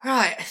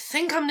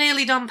think I'm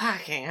nearly done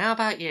packing. How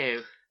about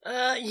you?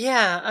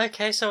 Yeah,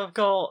 okay, so I've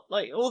got,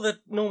 like, all the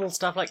normal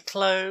stuff, like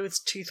clothes,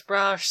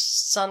 toothbrush,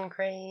 sun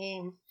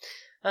cream.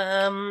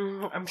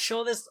 I'm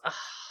sure there's...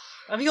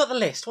 have you got the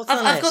list? What's the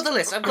list? I've got the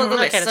list.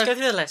 Okay, let's go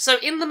through the list. So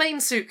in the main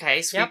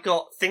suitcase, Yep. we've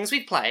got things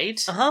we've played.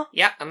 Uh-huh.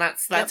 Yep, and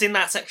that's in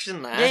that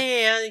section there.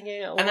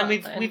 Yeah. all And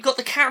then that we've got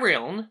the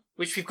carry-on,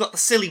 which we've got the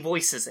silly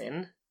voices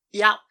in.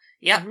 Yeah.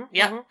 Yep, Mhm,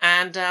 yep. mhm.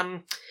 And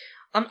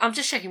I'm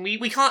just checking.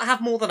 We can't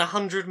have more than a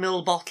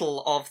 100ml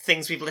bottle of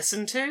things we've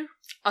listened to.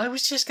 I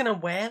was just gonna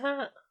wear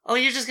that. Oh,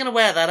 you're just gonna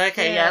wear that?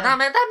 Okay, yeah. Yeah.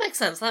 That makes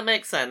sense. That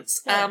makes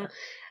sense. Yeah.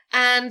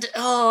 And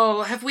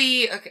have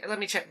we? Okay, let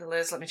me check the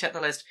list.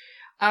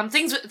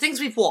 Things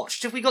we've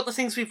watched. Have we got the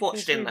things we've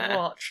watched in there?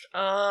 Watched.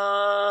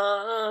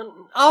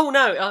 Oh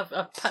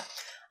no,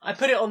 I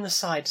put it on the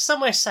side,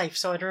 somewhere safe,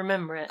 so I'd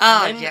remember it.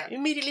 Ah, and then yeah.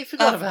 Immediately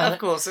forgot about it.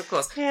 Of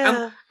course.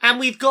 Yeah. And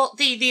we've got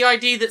the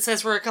ID that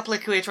says we're a couple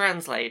of queer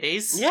trans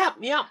ladies. Yep.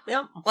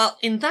 Well,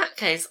 in that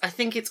case, I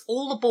think it's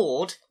all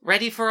aboard,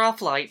 ready for our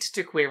flight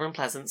to Queer and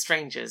Pleasant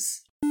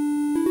Strangers.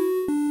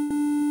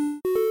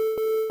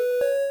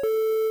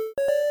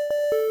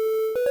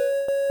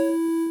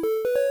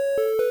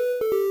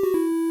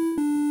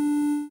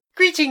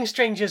 Greetings,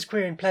 strangers,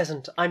 queer and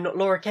pleasant. I'm not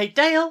Laura Kate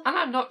Dale. And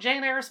I'm not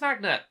Jane Eris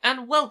Magna,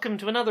 and welcome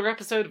to another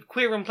episode of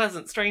Queer and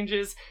Pleasant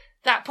Strangers,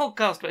 that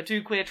podcast where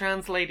two queer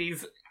trans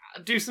ladies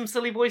do some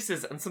silly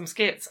voices and some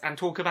skits and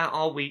talk about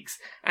our weeks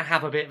and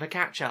have a bit of a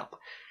catch-up.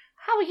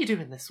 How are you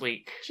doing this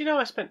week? Do you know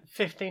I spent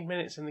 15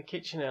 minutes in the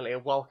kitchen earlier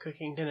while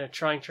cooking dinner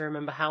trying to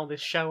remember how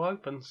this show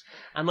opens?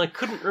 And I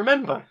couldn't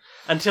remember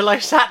until I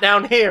sat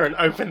down here and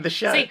opened the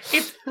show. See,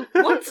 it's,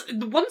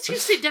 once you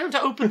sit down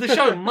to open the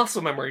show,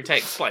 muscle memory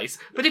takes place.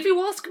 But if you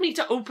ask me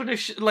to open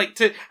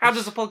how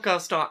does a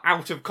podcast start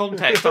out of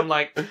context, I'm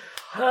like,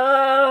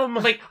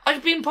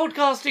 I've been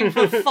podcasting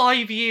for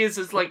 5 years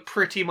as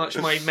pretty much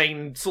my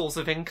main source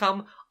of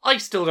income. I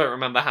still don't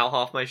remember how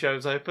half my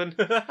shows open.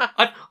 There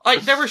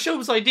are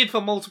shows I did for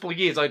multiple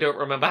years. I don't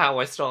remember how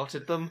I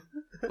started them.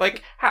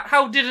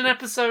 How did an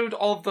episode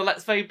of the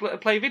Let's Play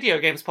Video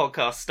Games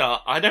podcast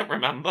start? I don't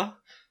remember.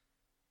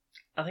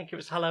 I think it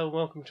was hello and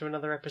welcome to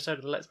another episode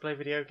of the Let's Play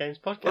Video Games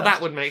podcast. Well,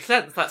 that would make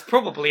sense. That's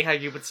probably how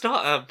you would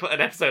start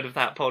an episode of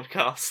that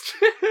podcast.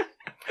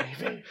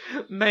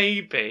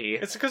 Maybe.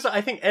 It's because I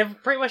think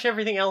pretty much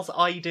everything else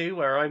I do,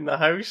 where I'm the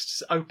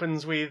host,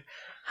 opens with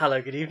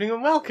hello, good evening,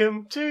 and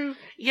welcome to...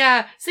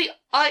 Yeah, see,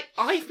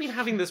 I've been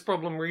having this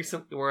problem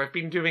recently where I've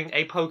been doing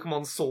a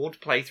Pokemon Sword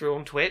playthrough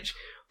on Twitch,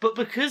 but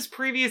because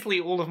previously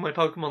all of my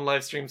Pokemon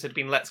live streams had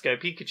been Let's Go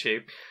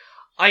Pikachu,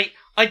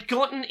 I'd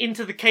gotten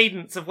into the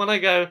cadence of when I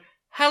go,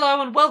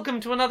 hello and welcome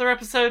to another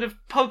episode of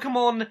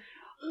Pokemon...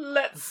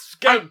 Let's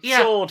Go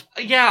Sword!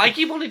 Yeah, I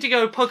keep wanting to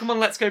go Pokemon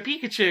Let's Go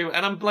Pikachu,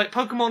 and I'm like,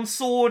 Pokemon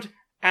Sword...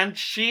 and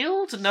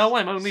Shield? No,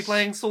 I'm only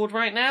playing Sword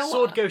right now.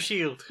 Sword Go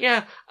Shield.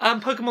 Yeah,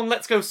 Pokemon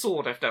Let's Go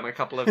Sword I've done a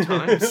couple of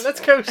times. Let's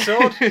go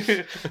Sword.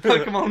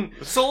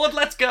 Pokemon Sword,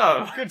 let's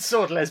go. Good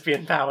sword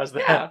lesbian powers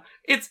there.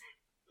 Yeah,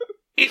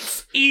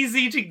 it's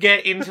easy to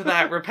get into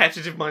that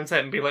repetitive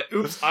mindset and be like,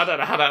 oops, I don't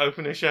know how to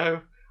open a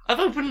show.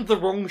 I've opened the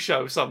wrong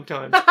show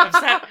sometimes.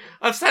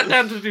 I've sat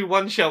down to do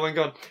one show and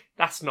gone,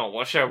 that's not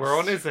what show we're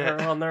on, is it?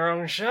 We're on the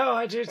wrong show.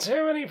 I do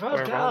too many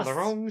podcasts. We're on the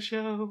wrong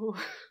show.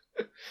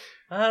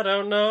 I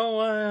don't know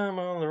why I'm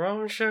on the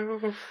wrong show.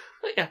 But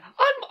yeah,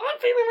 I'm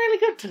feeling really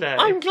good today.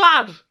 I'm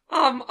glad.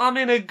 I'm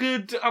in a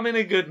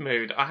good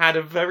mood. I had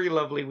a very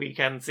lovely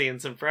weekend seeing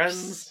some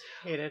friends.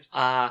 You did.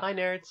 Hi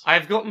nerds.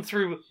 I've gotten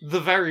through the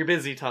very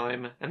busy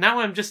time, and now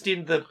I'm just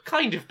in the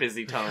kind of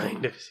busy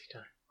time.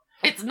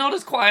 It's not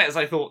as quiet as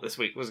I thought this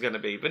week was going to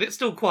be, but it's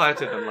still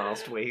quieter than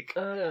last week.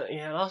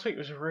 Yeah, last week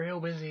was real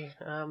busy.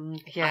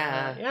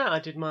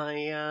 I did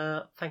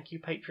my thank you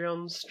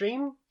Patreon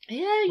stream.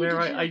 Yeah, where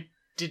I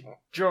did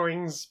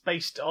drawings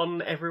based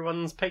on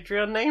everyone's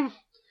Patreon name.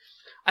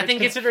 I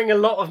think considering a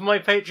lot of my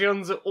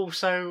Patreons are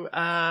also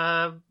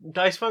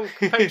Dicefunk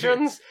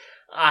patrons,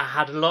 I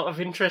had a lot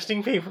of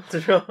interesting people to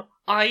draw.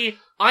 I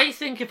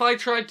think if I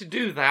tried to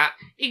do that,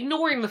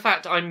 ignoring the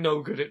fact I'm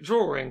no good at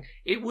drawing,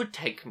 it would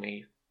take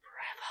me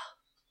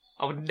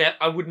forever.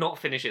 I would not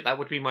finish it. That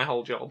would be my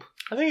whole job.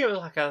 I think it was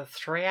like a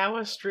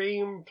 3-hour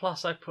stream,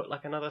 plus I put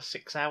another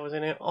 6 hours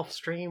in it off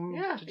stream.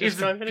 Yeah, to just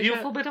it's a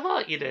beautiful bit of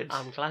art you did.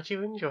 I'm glad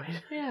you enjoyed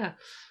it. Yeah.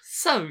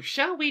 So,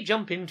 shall we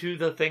jump into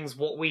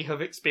what we have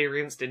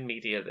experienced in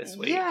media this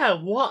week? Yeah,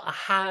 what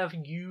have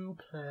you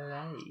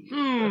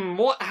played?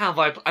 What have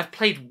I... I've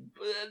played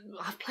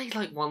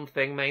one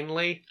thing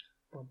mainly.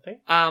 One thing?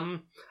 I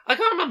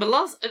can't remember.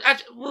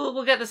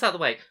 We'll get this out of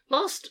the way.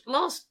 Last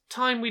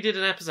time we did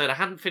an episode, I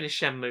hadn't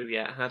finished Shenmue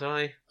yet, had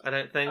I? I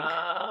don't think.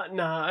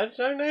 No, I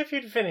don't know if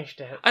you'd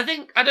finished it. I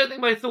don't think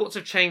my thoughts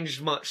have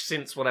changed much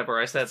since whatever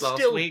I said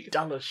last week.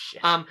 Still dull as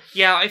shit.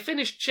 Yeah, I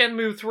finished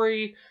Shenmue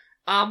 3.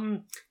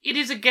 It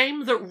is a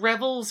game that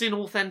revels in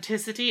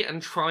authenticity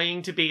and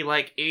trying to be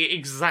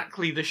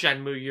exactly the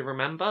Shenmue you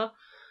remember.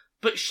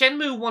 But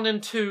Shenmue 1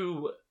 and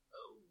 2,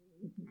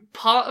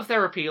 part of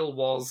their appeal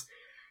was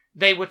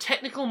they were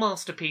technical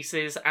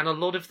masterpieces, and a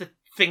lot of the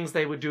things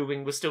they were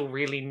doing were still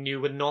really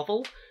new and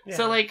novel. Yeah.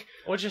 So, like...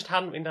 Or just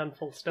hadn't been done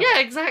full stop. Yeah,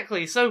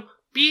 exactly. So,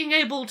 being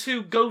able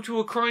to go to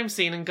a crime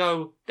scene and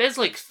go, there's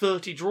like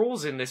 30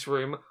 drawers in this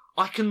room,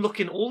 I can look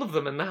in all of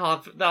them and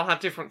they'll have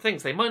different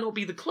things. They might not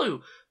be the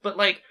clue, but,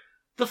 like,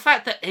 the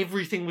fact that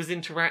everything was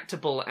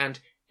interactable and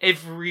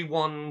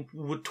everyone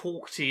would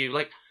talk to you,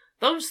 like,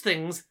 those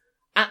things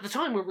at the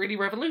time were really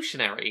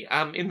revolutionary.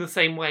 In the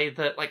same way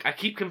that, like, I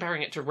keep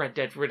comparing it to Red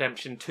Dead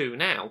Redemption 2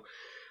 now.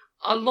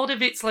 A lot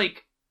of it's,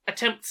 like,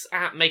 attempts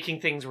at making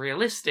things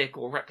realistic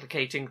or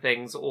replicating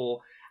things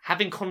or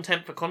having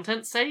content for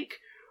content's sake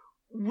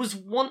was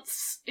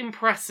once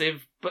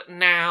impressive, but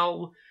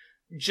now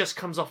just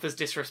comes off as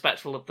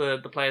disrespectful of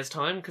the player's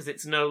time, because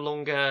it's no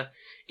longer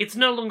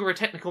a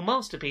technical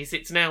masterpiece.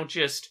 It's now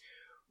just,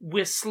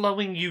 we're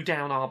slowing you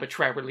down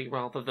arbitrarily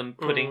rather than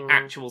putting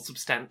actual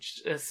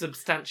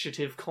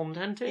substantive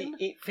content in.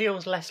 It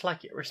feels less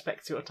like it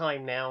respects your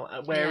time now,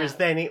 whereas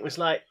then it was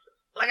like,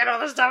 look at all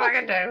the stuff I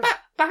can do.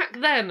 Back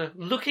then,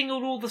 looking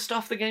at all the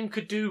stuff the game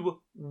could do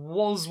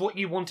was what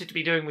you wanted to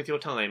be doing with your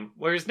time.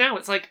 Whereas now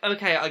it's like,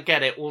 okay, I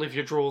get it, all of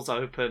your drawers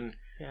open.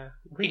 Yeah.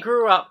 We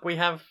grew up, we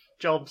have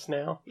jobs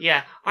now.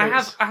 Yeah, I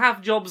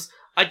have jobs.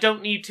 I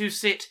don't need to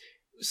sit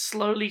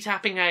slowly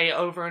tapping A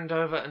over and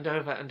over and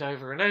over and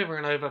over and over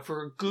and over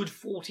for a good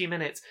 40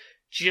 minutes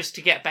just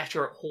to get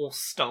better at horse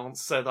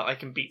stance so that I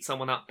can beat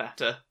someone up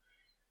better.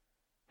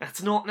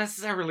 That's not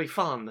necessarily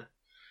fun.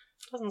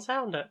 Doesn't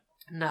sound it.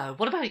 No.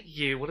 What about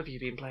you? What have you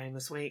been playing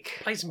this week?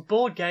 Play some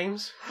board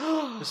games.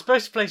 We're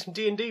supposed to play some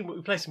D&D, but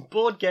we play some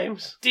board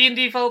games.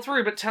 D&D fell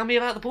through, but tell me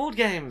about the board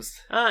games.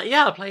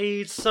 Yeah, I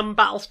played some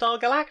Battlestar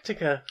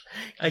Galactica.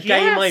 A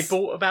game I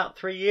bought about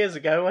 3 years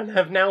ago and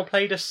have now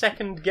played a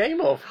second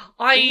game of.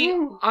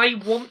 I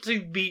want to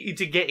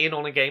get in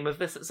on a game of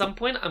this at some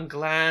point. I'm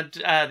glad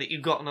that you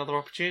got another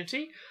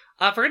opportunity.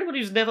 For anyone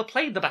who's never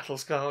played the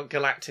Battlestar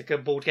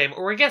Galactica board game,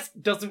 or I guess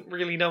doesn't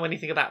really know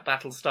anything about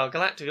Battlestar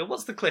Galactica,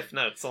 what's the cliff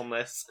notes on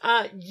this?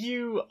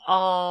 You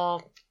are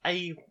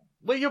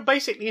you're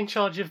basically in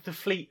charge of the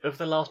fleet of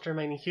the last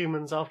remaining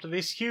humans after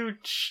this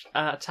huge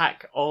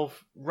attack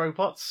of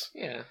robots.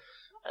 Yeah.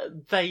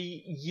 They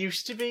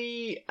used to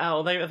be...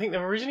 I think they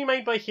were originally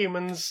made by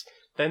humans.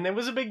 Then there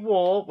was a big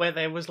war where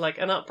there was like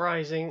an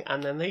uprising,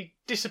 and then they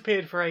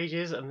disappeared for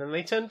ages, and then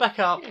they turned back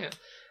up. Yeah.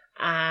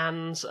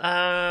 And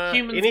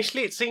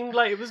initially it seemed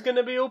like it was going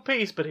to be all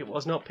peace, but it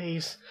was not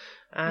peace.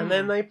 And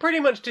then they pretty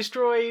much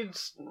destroyed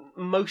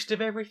most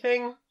of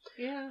everything.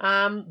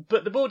 Yeah.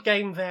 But the board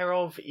game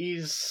thereof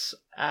is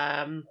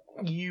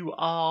you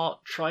are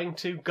trying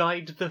to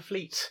guide the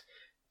fleet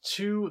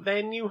to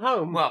their new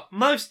home. Well,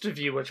 most of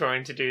you are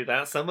trying to do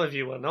that, some of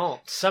you are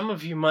not. Some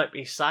of you might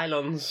be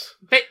Cylons.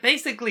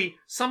 Basically,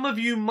 some of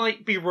you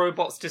might be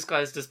robots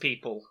disguised as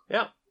people.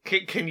 Yep.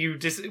 Can you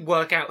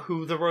work out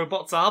who the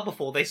robots are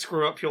before they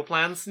screw up your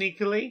plan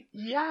sneakily?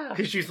 Yeah.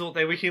 Because you thought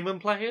they were human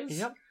players?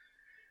 Yep.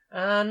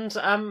 And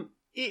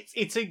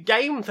it's a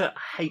game that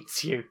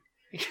hates you.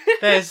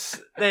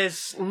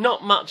 There's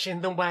not much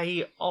in the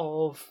way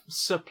of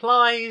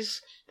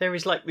supplies. There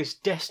is like this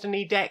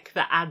destiny deck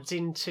that adds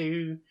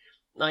into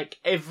like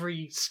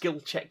every skill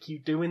check you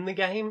do in the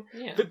game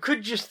that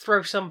could just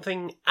throw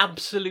something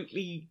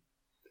absolutely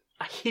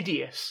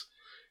hideous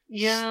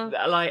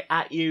like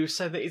at you,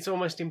 so that it's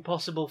almost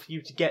impossible for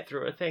you to get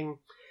through a thing.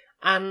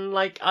 And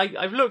like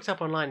I've looked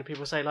up online and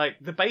people say like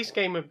the base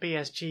game of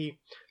BSG,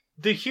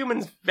 the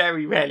humans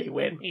very rarely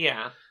win.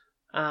 Yeah.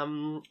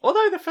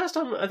 Although the first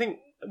time I think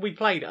we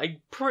played,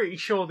 I'm pretty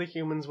sure the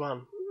humans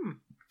won.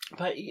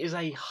 But it is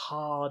a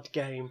hard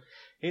game.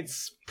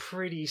 It's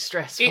pretty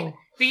stressful.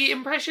 The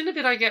impression of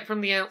it I get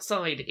from the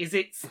outside is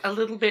it's a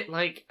little bit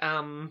like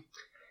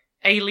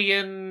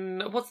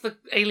Alien. What's the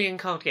Alien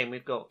card game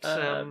we've got?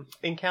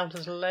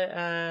 Encounters.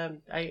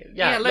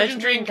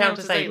 Legendary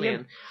Encounters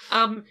Alien.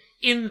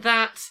 In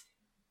that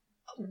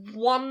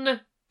one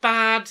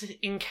bad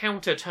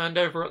encounter turned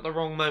over at the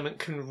wrong moment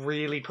can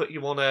really put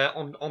you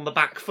on the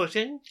back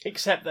footing.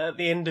 Except that at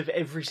the end of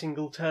every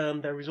single turn,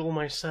 there is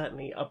almost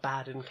certainly a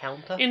bad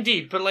encounter.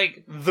 Indeed, but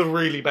like the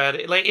really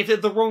bad, like if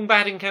the wrong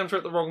bad encounter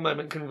at the wrong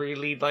moment can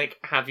really like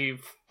have you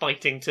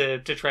fighting to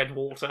tread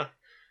water.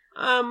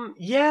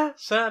 Yeah,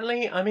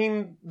 certainly. I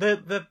mean,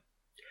 there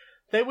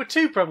were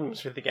two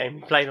problems with the game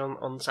we played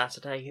on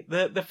Saturday.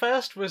 The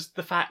first was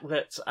the fact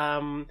that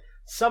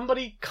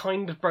somebody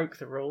kind of broke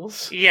the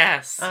rules.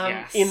 Yes.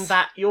 In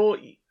that you're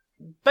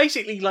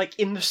basically like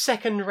in the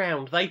second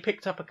round, they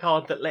picked up a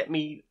card that let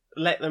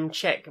them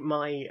check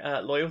my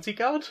loyalty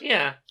card.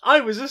 Yeah.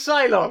 I was a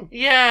Cylon.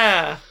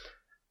 Yeah.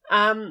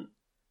 And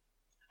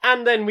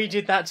then we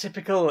did that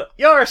typical,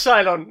 you're a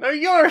Cylon. No,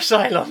 you're a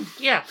Cylon.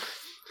 Yeah.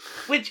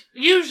 Which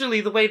usually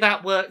the way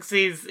that works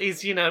is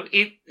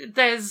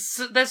there's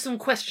some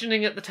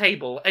questioning at the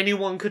table.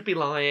 Anyone could be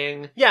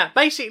lying. Yeah,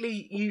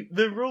 basically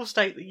the rules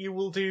state that you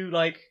will do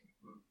like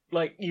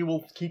you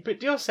will keep it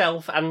to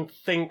yourself and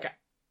think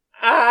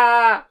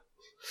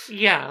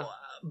Yeah.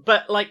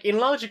 But like in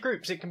larger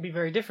groups it can be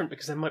very different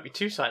because there might be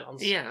two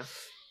Cylons. Yeah.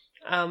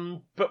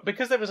 But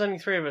because there was only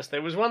 3 of us,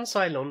 there was one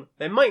Cylon.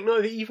 There might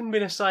not have even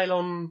been a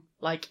Cylon,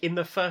 like, in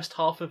the first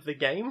half of the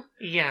game,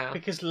 Yeah.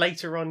 because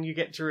later on you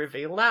get to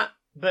reveal that.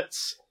 But,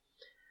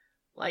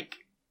 like,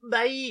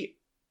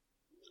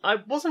 I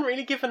wasn't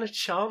really given a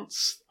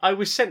chance. I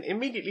was sent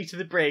immediately to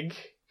the brig,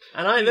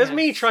 and there's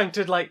me Yes. trying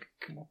to, like,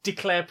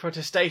 declare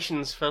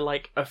protestations for,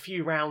 like, a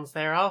few rounds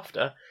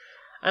thereafter.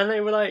 And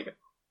they were like,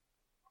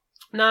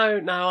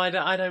 no, I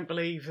don't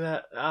believe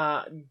that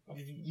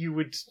you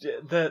would.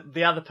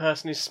 The other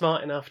person is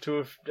smart enough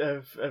to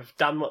have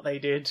done what they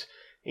did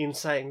in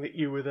saying that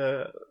you were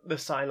the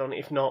Cylon.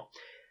 If not,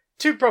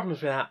 2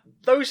 problems with that.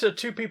 Those are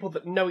 2 people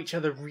that know each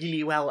other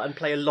really well and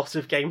play a lot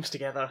of games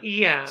together,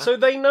 Yeah. so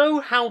they know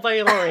how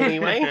they are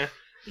anyway.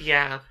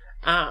 Yeah.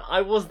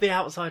 I was the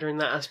outsider in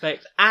that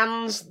aspect,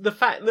 and the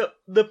fact that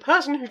the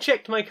person who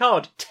checked my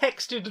card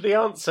texted the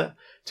answer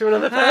to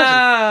another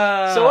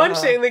person. So I'm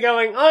sitting there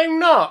going, I'm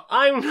not,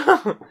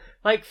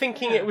 like,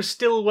 thinking it was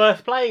still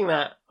worth playing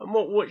that. And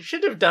what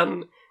should have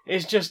done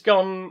is just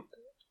gone,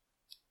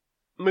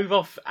 move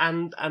off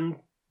and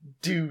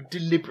do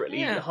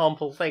deliberately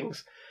harmful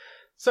things.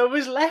 So I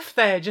was left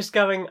there just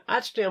going,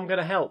 actually, I'm going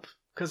to help,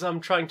 because I'm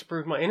trying to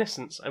prove my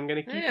innocence. I'm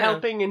going to keep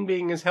helping and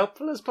being as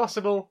helpful as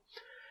possible.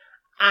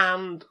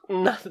 And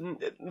nothing,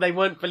 they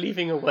weren't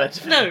believing a word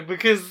of it. No,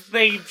 because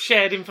they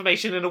shared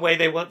information in a way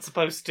they weren't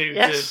supposed to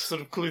Yes.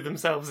 sort of clue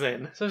themselves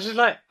in. So I was just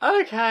like,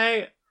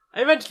 okay.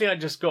 Eventually I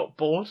just got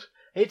bored.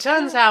 It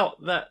turns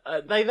out that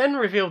they then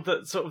revealed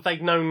that sort of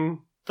they'd known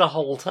the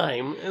whole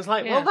time. It's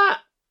like, Yeah. well,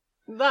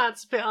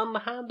 that's a bit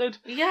underhanded.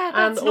 Yeah,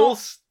 And that's not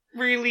also,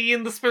 really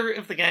in the spirit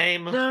of the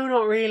game. no,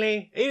 not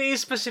really. It is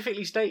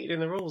specifically stated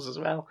in the rules as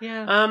well.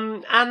 Yeah.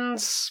 And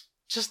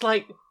just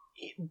like,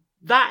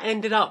 that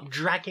ended up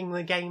dragging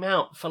the game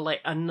out for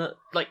like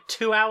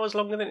 2 hours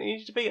longer than it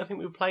needed to be. I think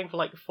we were playing for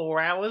like 4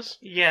 hours.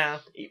 Yeah.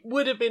 It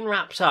would have been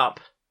wrapped up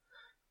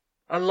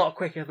a lot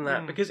quicker than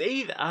that, Mm. because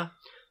either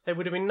there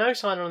would have been no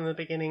Cylon in the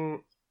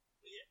beginning,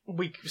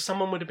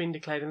 someone would have been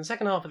declared in the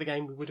second half of the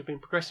game, we would have been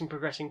progressing,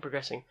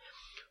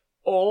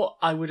 or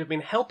I would have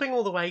been helping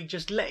all the way,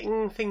 just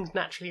letting things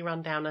naturally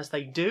run down as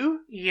they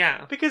do,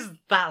 Yeah. because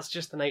that's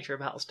just the nature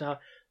of Battlestar.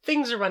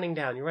 Things are running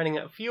down. You're running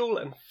out of fuel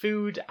and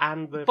food,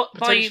 and the But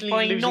potentially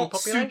by losing not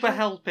population. super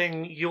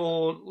helping,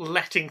 you're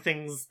letting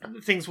things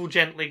will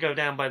gently go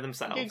down by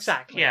themselves.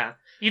 Exactly. Yeah.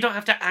 You don't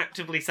have to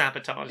actively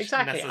sabotage.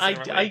 Exactly.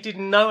 Necessarily. I did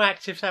no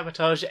active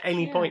sabotage at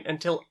any Yeah. point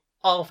until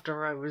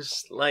after I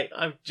was like,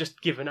 I've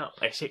just given up,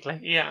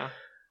 basically. Yeah.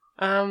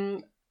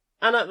 And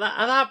at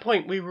that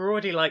point, we were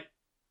already like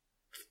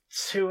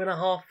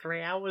 2.5,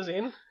 3 hours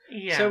in.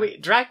 Yeah. So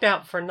it dragged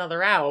out for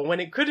another hour when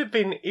it could have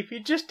been, if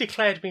you just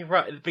declared me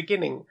right at the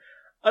beginning,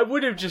 I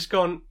would have just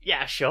gone,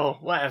 yeah, sure,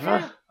 whatever.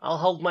 Yeah. I'll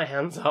hold my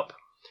hands up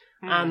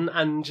Hmm.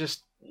 and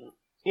just,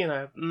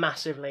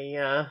 massively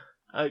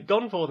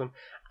gone for them.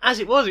 As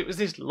it was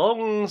this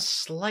long,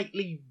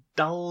 slightly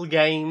dull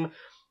game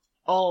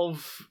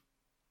of,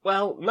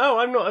 well, no,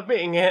 I'm not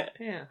admitting it.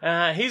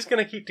 Yeah. He's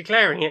going to keep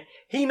declaring it.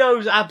 He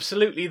knows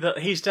absolutely that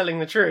he's telling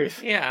the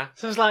truth. Yeah.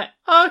 So it's like,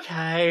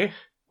 okay,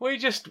 we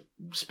just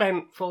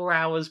spent 4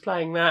 hours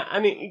playing that,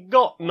 and it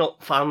got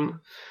not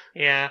fun.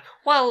 Yeah.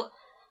 Well,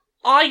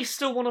 I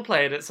still want to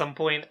play it at some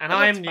point, and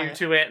I Let's am play new it.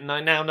 to it, and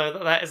I now know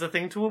that that is a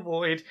thing to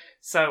avoid,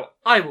 so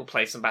I will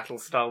play some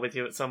Battlestar with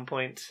you at some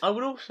point. I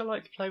would also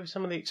like to play with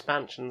some of the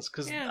expansions,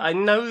 because Yeah. I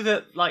know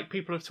that like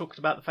people have talked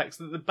about the fact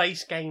that the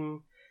base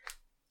game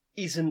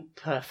isn't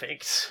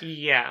perfect.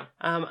 Yeah.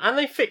 And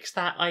they fixed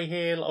that, I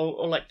hear,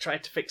 or like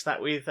tried to fix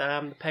that with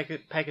the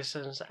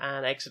Pegasus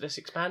and Exodus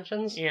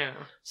expansions. Yeah.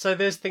 So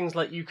there's things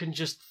like you can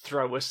just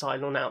throw a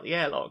Cylon out the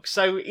airlock.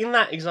 So in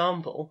that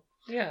example,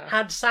 Yeah.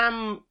 had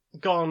Sam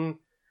gone,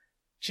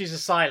 she's a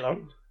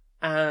Cylon,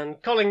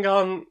 and Colin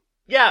gone,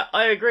 yeah,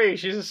 I agree,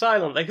 she's a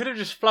Cylon, they could have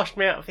just flushed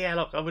me out of the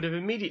airlock. I would have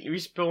immediately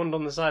respawned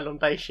on the Cylon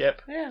base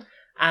ship Yeah.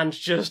 and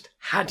just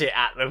had it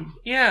at them.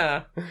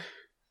 Yeah.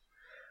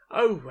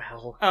 Oh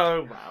well.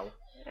 Oh, well.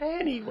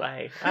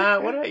 Anyway,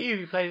 what about you?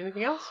 You played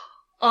anything else?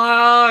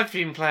 I've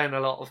been playing a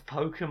lot of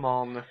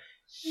Pokemon.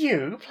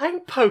 You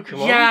playing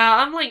Pokemon? Yeah,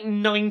 I'm like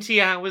 90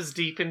 hours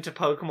deep into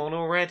Pokemon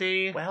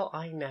already. Well,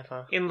 I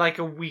never. In like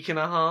a week and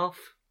a half.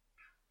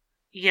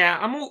 Yeah,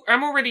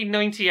 I'm already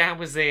 90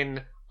 hours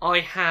in. I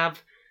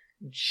have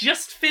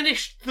just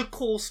finished the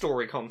core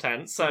story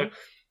content, so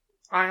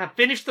I have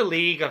finished the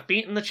league, I've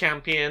beaten the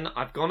champion,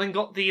 I've gone and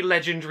got the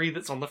legendary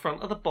that's on the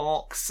front of the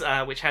box,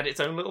 which had its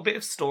own little bit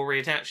of story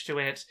attached to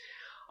it.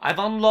 I've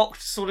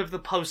unlocked sort of the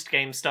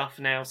post-game stuff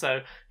now,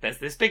 so there's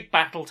this big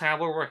battle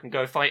tower where I can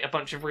go fight a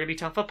bunch of really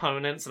tough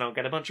opponents and I'll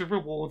get a bunch of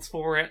rewards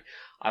for it.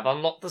 I've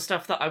unlocked the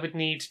stuff that I would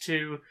need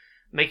to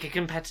make a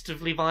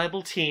competitively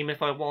viable team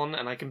if I want,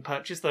 and I can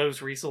purchase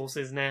those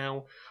resources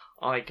now.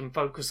 I can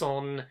focus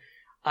on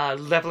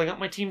leveling up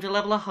my team to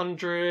level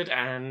 100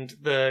 and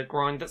the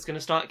grind that's going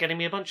to start getting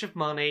me a bunch of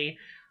money.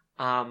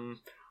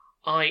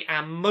 I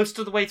am most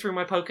of the way through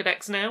my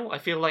Pokedex now. I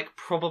feel like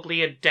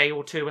probably a day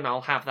or two and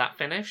I'll have that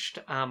finished.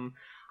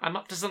 I'm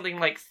up to something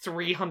like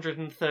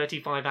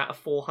 335 out of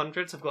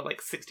 400, so I've got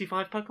like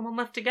 65 Pokemon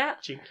left to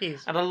get.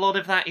 Jinkies. And a lot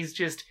of that is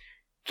just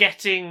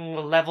getting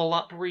level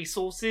up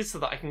resources so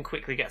that I can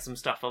quickly get some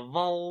stuff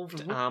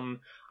evolved. Mhm.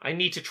 I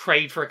need to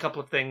trade for a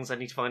couple of things. I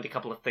need to find a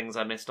couple of things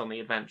I missed on the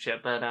adventure,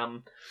 but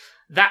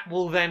that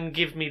will then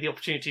give me the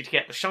opportunity to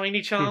get the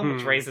shiny charm,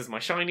 which raises my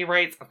shiny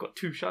rates. I've got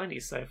 2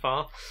 shinies so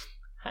far.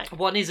 Heck.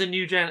 One is a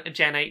new Gen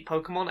 8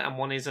 Pokemon, and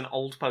one is an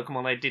old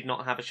Pokemon I did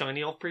not have a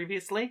shiny of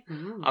previously.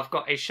 Mm. I've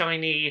got a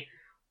shiny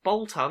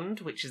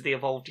Boltund, which is the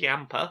evolved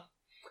Yamper.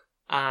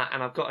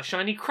 And I've got a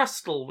shiny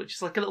Crustle, which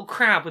is like a little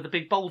crab with a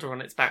big boulder on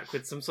its back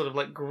with some sort of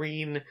like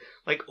green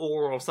like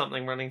ore or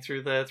something running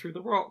through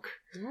the rock.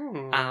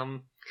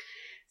 Mm.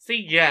 So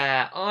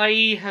yeah,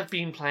 I have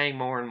been playing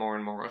more and more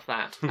and more of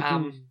that.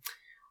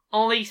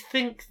 I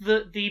think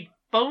that the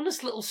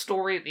bonus little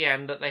story at the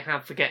end that they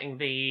have for getting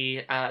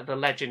the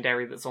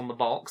legendary that's on the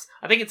box,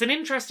 I think it's an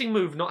interesting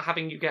move not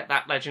having you get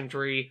that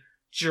legendary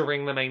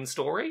during the main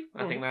story.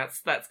 I think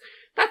that's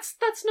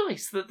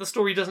nice that the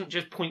story doesn't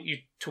just point you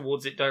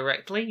towards it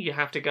directly. You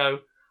have to go,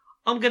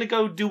 I'm going to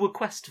go do a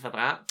quest for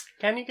that.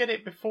 Can you get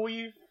it before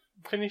you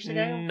finish the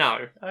game?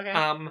 No. Okay.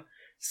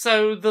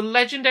 So the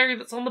legendary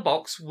that's on the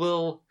box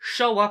will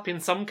show up in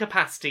some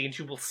capacity, and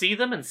you will see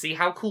them and see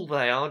how cool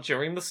they are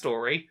during the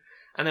story.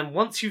 And then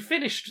once you've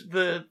finished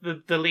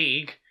the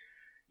league,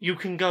 you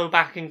can go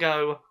back and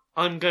go,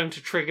 I'm going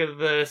to trigger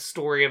the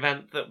story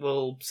event that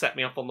will set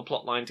me up on the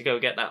plotline to go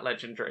get that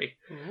legendary.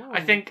 Ooh.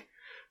 I think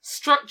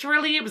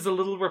structurally it was a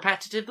little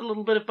repetitive, a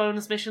little bit of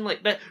bonus mission.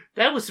 Like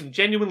there was some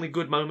genuinely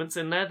good moments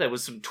in there. There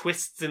was some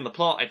twists in the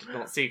plot I did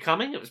not see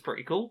coming. It was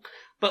pretty cool.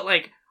 But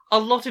like a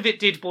lot of it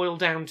did boil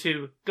down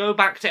to go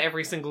back to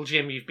every single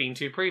gym you've been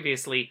to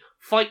previously,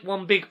 fight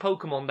one big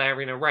Pokemon there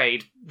in a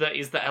raid that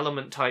is the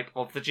element type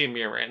of the gym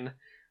you're in,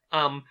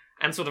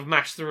 and sort of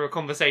mash through a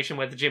conversation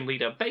where the gym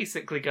leader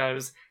basically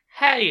goes,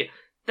 hey,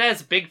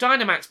 there's a big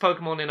Dynamax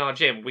Pokemon in our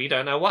gym. We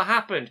don't know what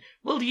happened.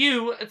 Will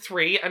you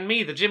 3 and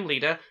me, the gym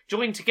leader,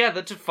 join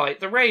together to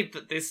fight the raid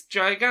that this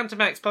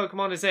Gigantamax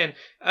Pokemon is in?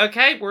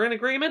 Okay, we're in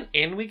agreement.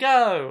 In we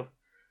go.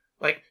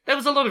 Like, there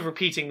was a lot of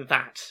repeating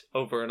that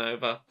over and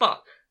over,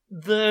 but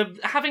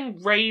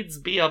having raids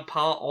be a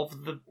part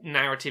of the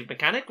narrative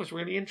mechanic was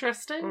really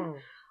interesting.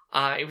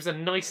 It was a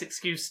nice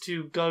excuse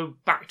to go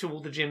back to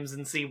all the gyms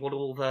and see what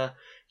all the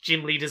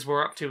gym leaders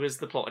were up to as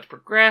the plot had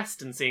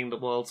progressed and seeing the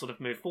world sort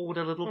of move forward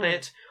a little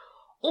bit.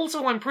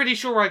 Also, I'm pretty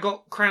sure I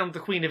got crowned the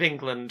Queen of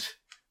England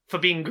for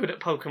being good at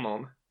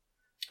Pokemon.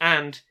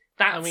 And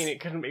that's... I mean,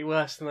 it couldn't be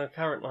worse than the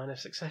current line of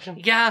Succession.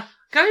 Yeah.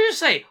 Can I just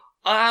say,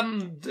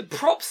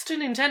 props to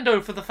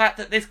Nintendo for the fact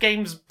that this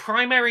game's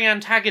primary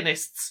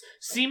antagonists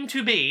seem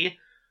to be,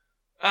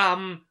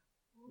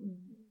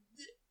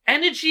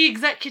 energy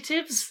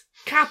executives,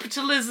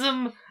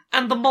 capitalism,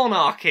 and the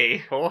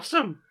monarchy.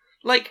 Awesome.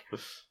 Like,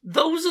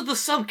 those are the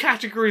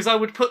subcategories I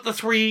would put the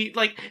 3...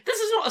 Like, this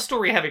is not a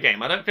story-heavy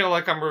game. I don't feel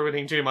like I'm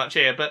ruining too much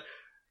here, but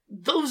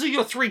those are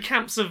your 3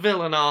 camps of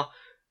villain are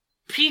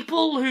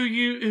people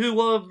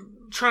who are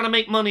trying to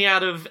make money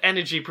out of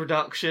energy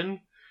production,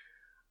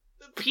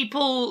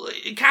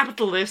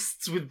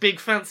 capitalists with big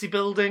fancy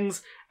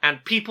buildings,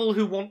 and people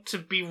who want to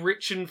be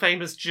rich and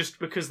famous just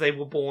because they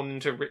were born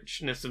into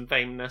richness and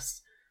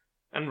fameness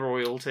and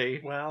royalty.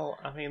 Well,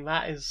 I mean,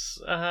 that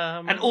is...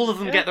 and all of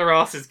them get their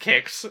asses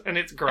kicked, and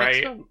it's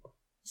great. Excellent.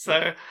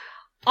 So,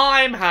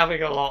 I'm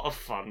having a lot of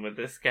fun with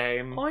this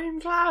game. I'm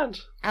glad.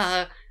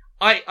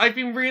 I've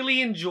been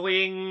really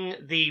enjoying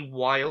the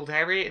wild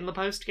area in the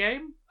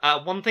post-game.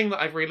 One thing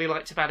that I've really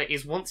liked about it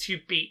is once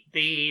you beat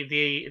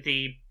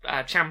the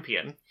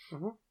champion,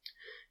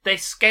 they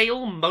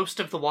scale most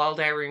of the wild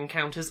area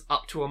encounters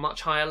up to a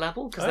much higher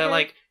level, because they're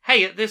like,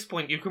 hey, at this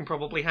point you can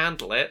probably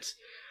handle it.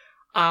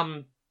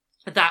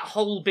 That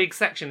whole big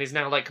section is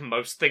now like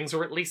most things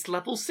are at least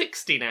level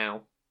 60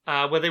 now,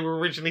 where they were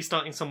originally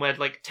starting somewhere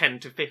like 10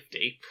 to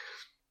 50.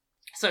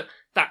 So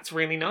that's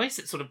really nice.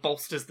 It sort of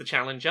bolsters the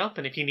challenge up,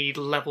 and if you need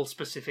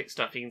level-specific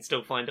stuff, you can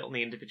still find it on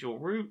the individual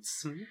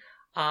routes.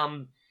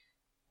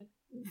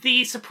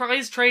 The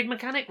surprise trade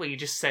mechanic, where you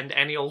just send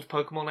any old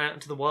Pokemon out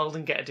into the world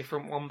and get a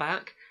different one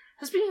back,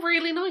 has been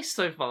really nice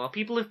so far.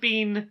 People have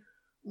been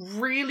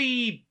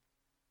really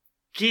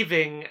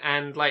giving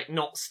and, like,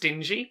 not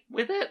stingy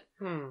with it.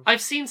 I've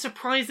seen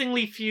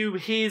surprisingly few,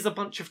 here's a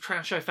bunch of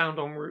trash I found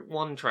on Route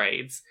 1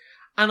 trades,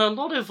 and a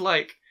lot of,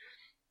 like,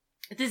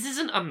 this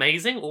isn't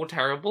amazing or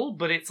terrible,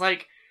 but it's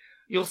like,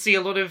 you'll see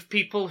a lot of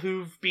people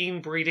who've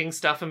been breeding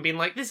stuff and been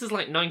like, this is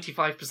like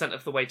 95%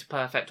 of the way to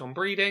perfect on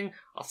breeding.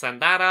 I'll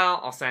send that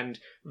out. I'll send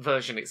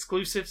version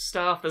exclusive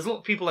stuff. There's a lot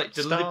of people like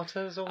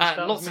starters,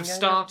 lots of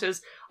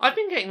starters. I've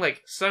been getting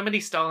like so many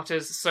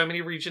starters, so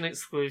many region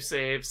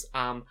exclusives,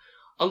 a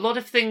lot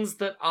of things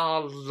that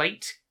are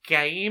late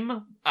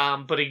game,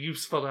 but are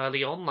useful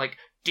early on, like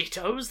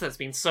dittos. There's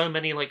been so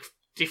many like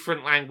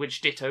different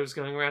language dittos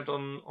going around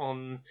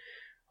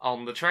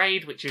on the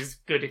trade, which is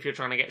good if you're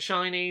trying to get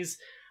shinies.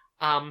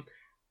 And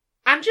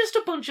just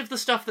a bunch of the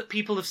stuff that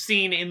people have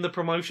seen in the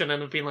promotion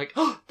and have been like,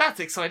 oh, that's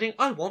exciting,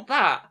 I want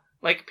that.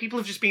 Like, people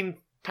have just been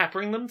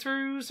peppering them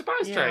through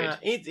surprise trade.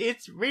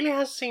 It really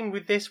has seemed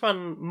with this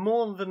one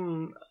more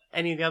than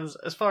any of the others,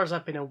 as far as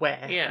I've been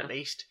aware, at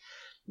least,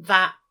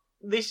 that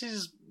this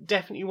is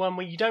definitely one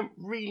where you don't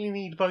really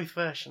need both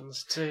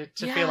versions to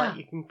feel like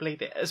you can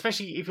complete it,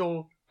 especially if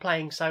you're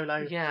playing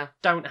solo. Yeah.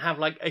 Don't have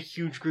like a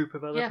huge group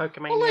of other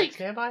Pokemon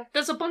nearby.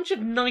 There's a bunch of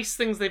nice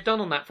things they've done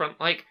on that front.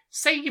 Like,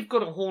 say you've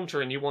got a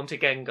Haunter and you want a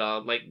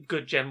Gengar, like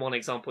good Gen 1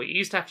 example, you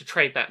used to have to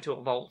trade that to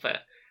evolve it.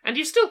 And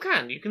you still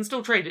can. You can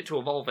still trade it to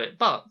evolve it.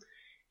 But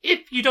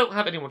if you don't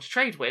have anyone to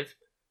trade with,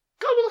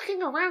 go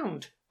looking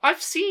around.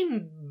 I've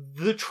seen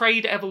the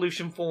trade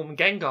evolution form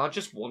Gengar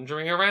just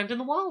wandering around in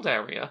the wild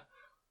area.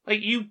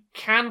 Like, you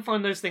can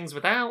find those things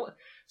without.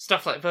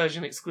 Stuff like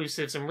version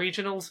exclusives and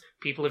regionals,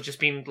 people have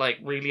just been, like,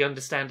 really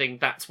understanding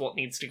that's what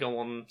needs to go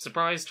on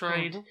surprise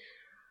trade.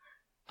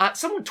 Mm-hmm.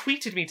 Someone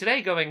tweeted me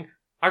today going,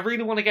 I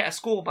really want to get a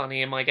Score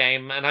Bunny in my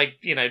game, and I,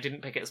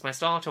 didn't pick it as my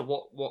starter.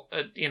 What,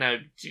 do you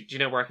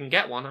know where I can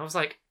get one? I was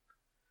like,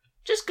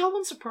 just go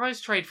on surprise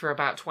trade for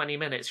about 20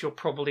 minutes, you're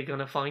probably going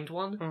to find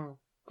one. Mm.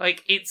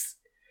 Like, it's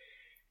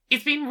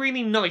been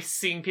really nice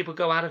seeing people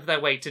go out of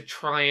their way to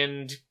try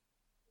and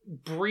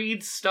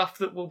breed stuff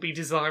that will be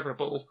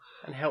desirable.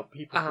 And help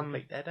people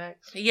complete their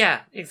decks.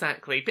 Yeah,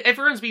 exactly. But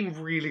everyone's been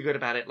really good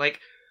about it. Like,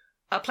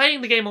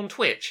 playing the game on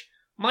Twitch,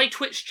 my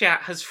Twitch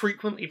chat has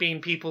frequently been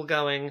people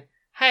going,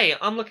 hey,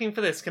 I'm looking for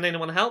this, can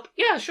anyone help?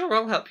 Yeah, sure,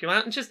 I'll help you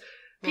out. And just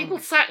people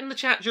sat in the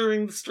chat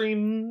during the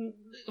stream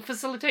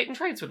facilitating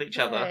trades with each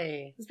other.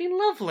 It's been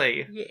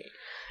lovely.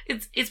 Yeah.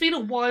 It's been a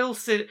while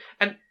since...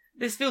 And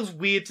this feels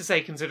weird to say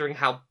considering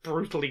how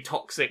brutally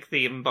toxic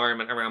the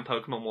environment around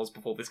Pokemon was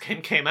before this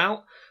game came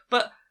out.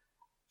 But...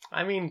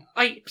 I mean,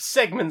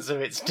 segments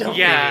of it still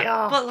really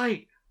are. But,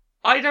 like,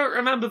 I don't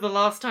remember the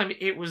last time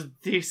it was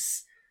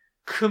this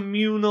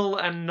communal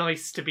and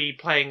nice to be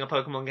playing a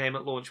Pokemon game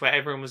at launch where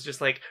everyone was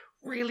just, like,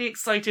 really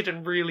excited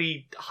and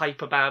really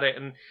hype about it,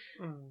 and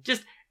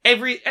just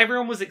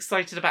everyone was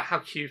excited about how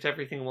cute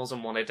everything was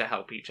and wanted to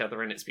help each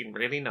other, and it's been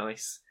really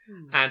nice.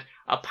 And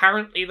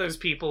apparently those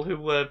people who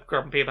were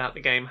grumpy about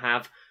the game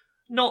have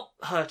not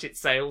hurt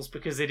its sales,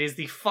 because it is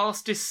the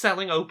fastest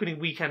selling opening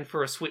weekend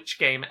for a Switch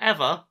game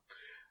ever.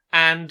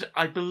 And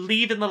I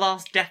believe in the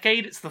last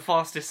decade, it's the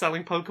fastest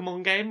selling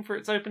Pokemon game for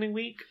its opening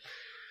week.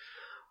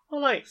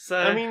 Well,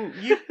 I mean,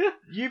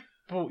 you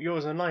bought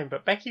yours online,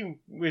 but Becky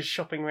was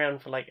shopping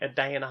around for like a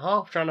day and a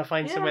half trying to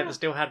find somewhere that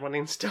still had one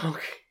in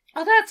stock.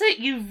 Oh, that's it.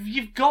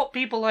 You've got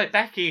people like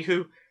Becky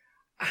who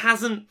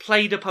hasn't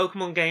played a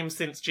Pokemon game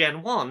since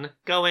Gen 1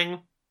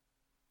 going,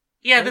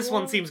 yeah, this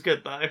one seems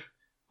good though.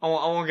 I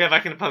want to go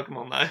back into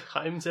Pokemon though.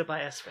 Time to buy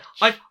a Switch.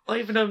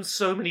 I've known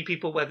so many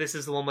people where this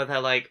is the one where they're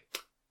like,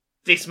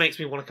 this makes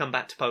me want to come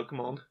back to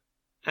Pokemon.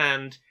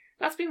 And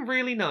that's been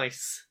really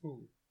nice.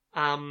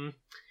 So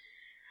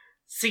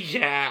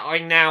yeah, I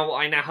now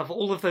have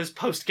all of those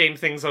post-game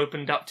things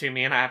opened up to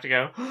me, and I have to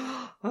go,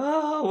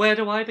 oh, where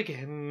do I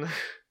begin?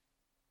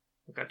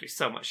 I've got to do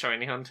so much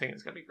shiny hunting,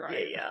 it's going to be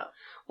great. Yeah.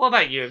 What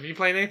about you? Have you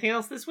played anything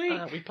else this week?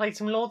 We played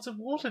some Lords of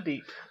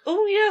Waterdeep.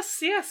 Oh,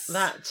 yes.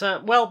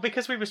 That,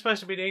 because we were supposed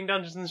to be doing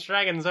Dungeons and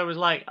Dragons, I was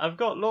like, I've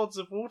got Lords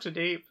of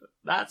Waterdeep.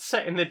 That's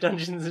set in the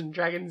Dungeons and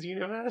Dragons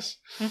universe.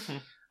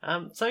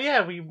 So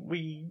yeah,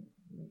 we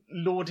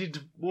lorded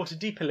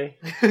Waterdeepily.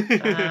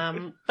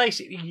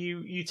 Basically,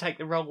 you take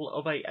the role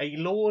of a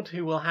lord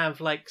who will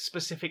have like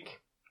specific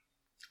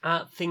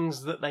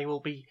things that they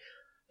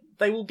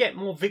will get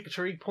more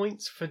victory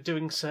points for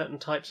doing certain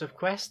types of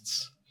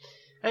quests.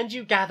 And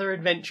you gather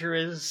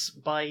adventurers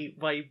by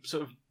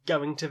sort of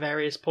going to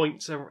various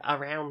points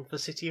around the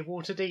city of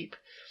Waterdeep.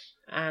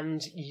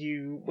 And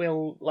you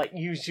will like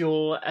use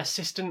your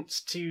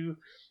assistants to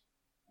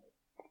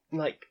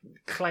like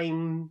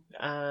claim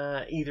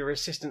either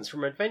assistance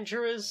from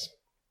adventurers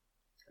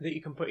that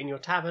you can put in your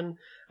tavern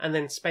and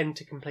then spend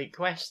to complete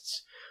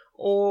quests.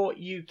 Or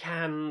you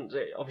can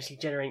obviously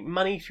generate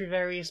money through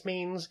various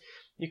means.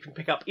 You can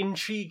pick up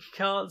intrigue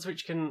cards,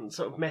 which can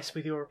sort of mess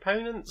with your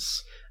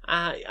opponents,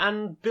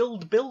 and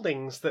build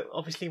buildings that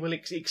obviously will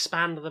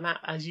expand the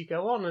map as you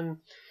go on and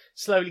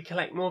slowly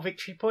collect more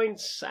victory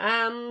points.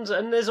 And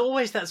there's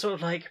always that sort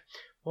of like,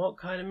 what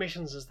kind of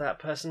missions has that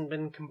person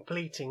been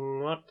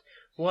completing?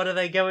 What are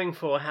they going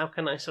for? How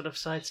can I sort of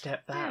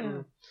sidestep that?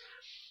 And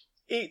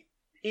it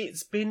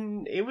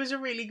was a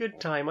really good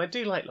time. I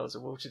do like Lords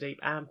of Waterdeep,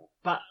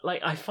 but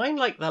like I find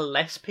like the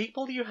less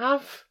people you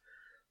have,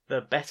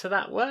 the better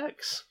that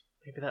works.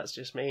 Maybe that's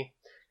just me.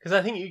 Because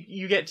I think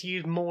you get to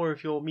use more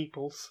of your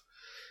meeples,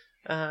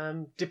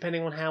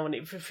 depending on how, and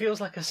it feels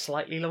like a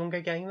slightly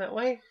longer game that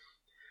way.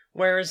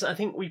 Whereas I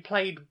think we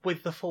played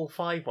with the full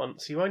 5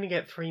 once, you only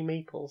get 3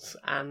 meeples,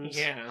 and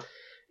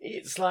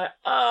it's like,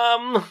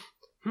 I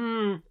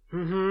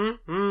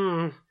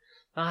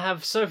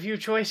have so few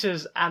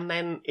choices, and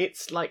then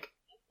it's like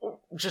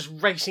just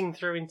racing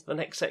through into the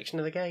next section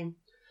of the game.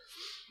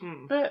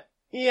 But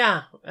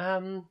yeah,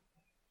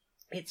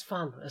 it's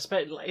fun,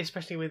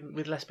 especially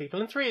with less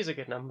people, and 3 is a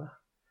good number.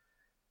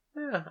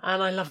 Yeah,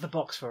 and I love the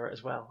box for it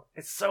as well.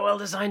 It's so well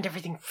designed,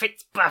 everything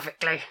fits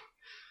perfectly.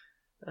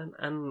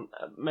 And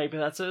maybe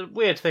that's a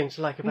weird thing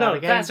to like about No, a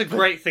game. that's a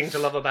great thing to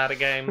love about a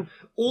game.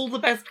 All the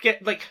best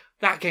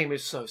that game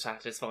is so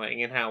satisfying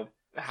in how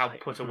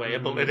put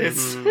awayable it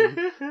is.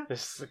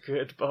 This is a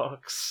good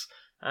box.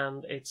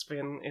 And it's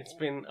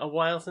been a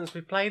while since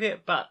we played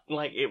it, but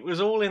like it was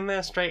all in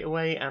there straight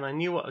away, and I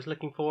knew what I was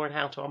looking for and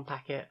how to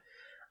unpack it.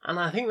 And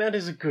I think that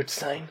is a good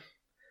sign.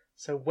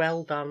 So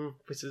well done,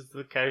 Wizards of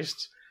the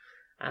Coast,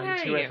 and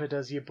Yay. whoever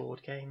does your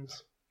board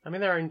games. I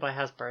mean, they're owned by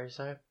Hasbro,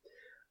 so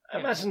I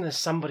imagine there's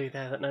somebody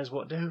there that knows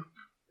what to do.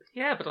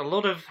 Yeah, but a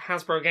lot of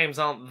Hasbro games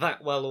aren't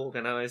that well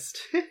organised.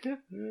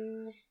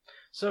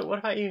 So what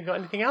about you? Got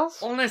anything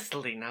else?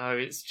 Honestly, no.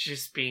 It's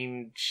just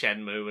been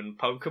Shenmue and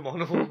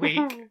Pokemon all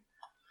week.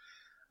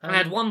 I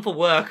had one for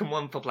work and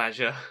one for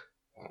pleasure.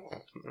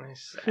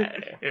 Nice.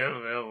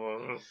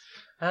 Oh,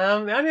 The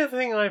only other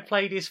thing I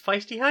played is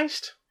Feisty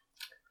Heist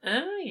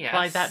yes.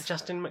 by that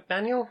Justin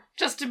McDaniel.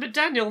 Justin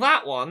McDaniel,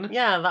 that one.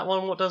 Yeah, that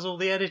one. What does all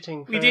the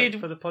editing? For, We did-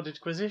 for the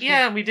Podquisition.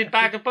 Yeah, we did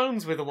Bag of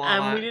Bones with a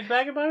while. And we did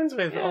Bag of Bones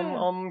with Yeah.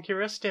 on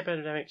Curiosity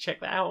Epidemic. Check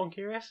that out on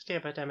Curiosity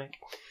Epidemic.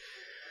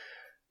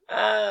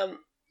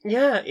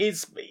 Yeah,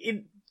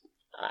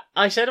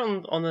 I said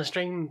on the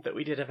stream that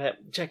we did of it,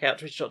 check out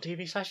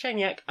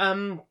twitch.tv/Shaniac,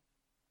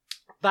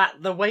 that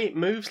the way it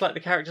moves, like the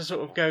character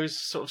sort of goes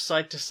sort of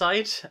side to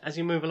side as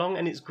you move along,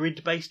 and it's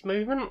grid-based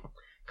movement,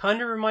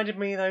 kind of reminded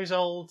me of those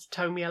old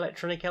Tomy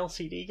Electronic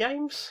LCD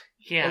games.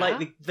 Yeah. Or like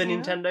the Yeah.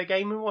 Nintendo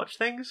Game & Watch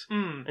things.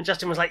 Mm. And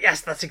Justin was like,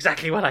 yes, that's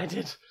exactly what I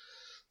did.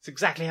 It's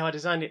exactly how I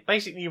designed it.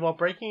 Basically, you are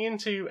breaking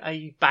into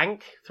a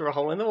bank through a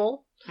hole in the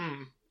wall,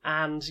 Mm.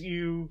 and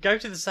you go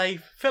to the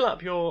safe, fill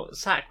up your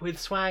sack with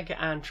swag,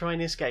 and try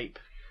and escape.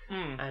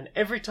 Mm. And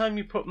every time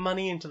you put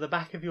money into the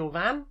back of your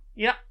van,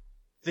 Yep.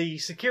 the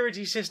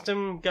security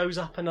system goes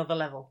up another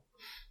level.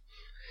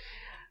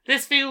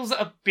 This feels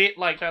a bit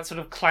like that sort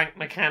of Clank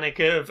mechanic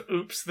of,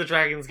 oops, the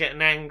dragon's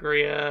getting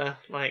angrier,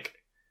 like...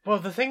 Well,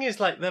 the thing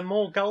is, like, the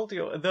more gold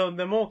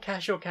the more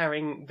cash you're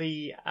carrying,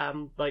 the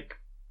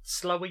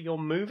slower you're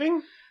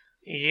moving.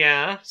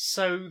 Yeah.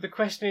 So the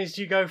question is,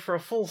 do you go for a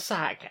full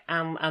sack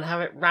and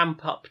have it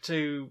ramp up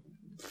to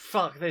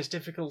fuck this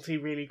difficulty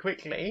really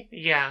quickly,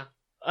 Yeah.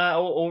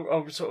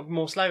 or sort of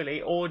more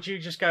slowly, or do you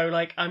just go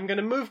like, I'm going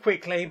to move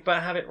quickly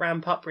but have it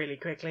ramp up really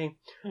quickly?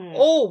 Mm.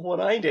 Or what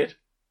I did,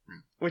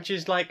 which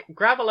is like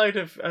grab a load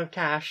of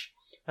cash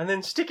and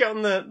then stick it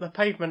on the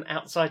pavement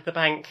outside the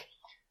bank,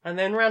 and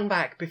then run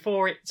back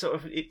before it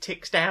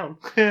ticks down.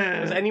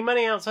 Because any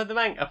money outside the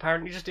bank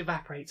apparently just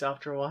evaporates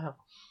after a while.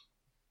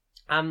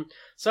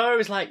 So I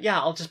was like, yeah,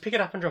 I'll just pick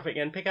it up and drop it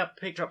again. Pick up,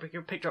 pick, drop, pick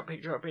up, pick, drop,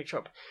 pick, drop, pick,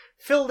 drop.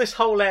 Fill this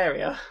whole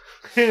area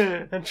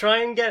and try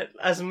and get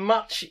as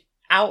much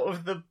out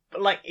of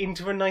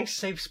into a nice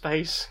safe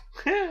space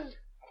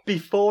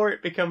before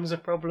it becomes a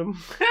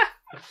problem.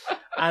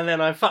 And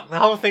then I fucked the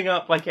whole thing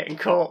up by getting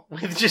caught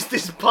with just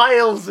these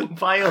piles and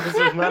piles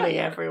of money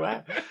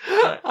everywhere.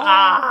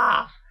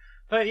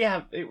 But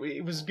yeah,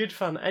 it was good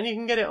fun, and you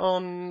can get it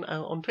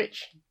on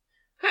Twitch.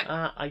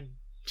 I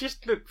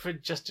just look for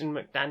Justin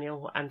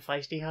McDaniel and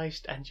Feisty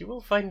Heist, and you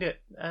will find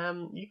it.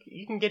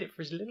 You can get it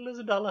for as little as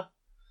 $1.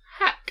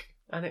 Heck.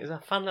 And it is a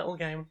fun little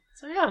game.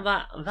 So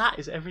yeah, that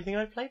is everything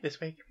I've played this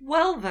week.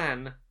 Well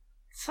then,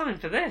 it's time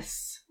for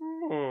this.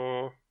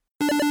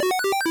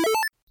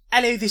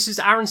 Hello, this is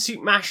Aaron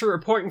Suitmasher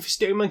reporting for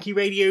Stone Monkey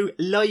Radio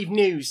Live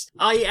News.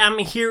 I am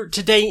here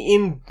today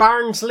in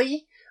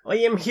Barnsley. I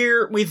am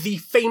here with the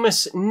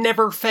famous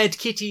never-fed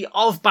kitty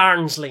of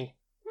Barnsley.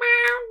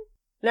 Meow.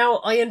 Now,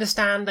 I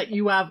understand that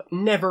you have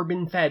never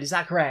been fed, is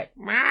that correct?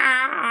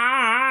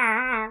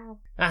 Meow.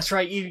 That's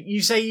right,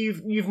 you say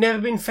you've never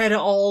been fed at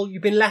all,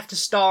 you've been left to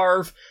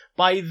starve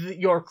by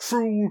your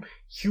cruel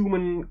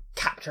human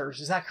captors,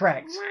 is that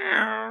correct?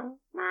 Meow.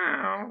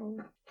 Meow.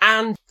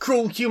 And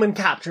cruel human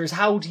captors,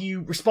 how do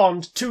you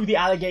respond to the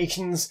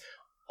allegations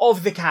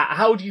of the cat?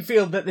 How do you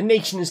feel that the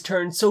nation has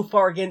turned so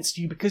far against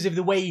you because of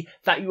the way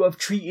that you have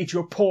treated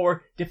your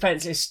poor,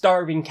 defenseless,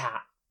 starving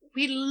cat?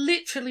 We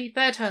literally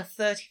fed her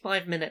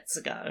 35 minutes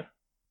ago.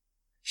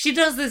 She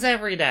does this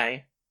every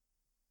day.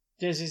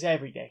 Does this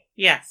every day?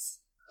 Yes.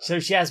 So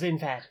she has been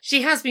fed.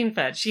 She has been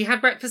fed. She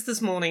had breakfast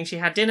this morning. She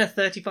had dinner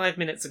 35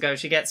 minutes ago.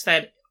 She gets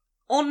fed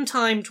on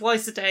time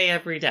twice a day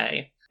every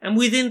day. And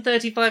within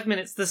 35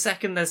 minutes, the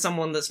second there's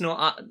someone that's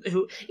not,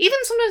 who, even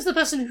sometimes the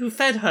person who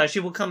fed her, she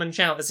will come and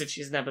shout as if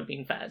she's never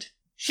been fed.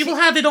 She will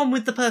have it on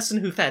with the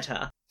person who fed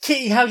her.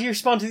 Kitty, how do you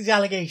respond to these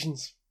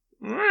allegations?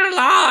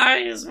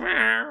 Lies.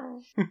 Meow.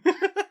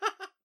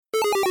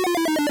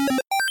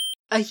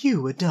 Are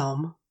you a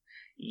dom?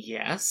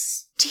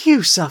 Yes, Do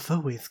you suffer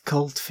with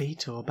cold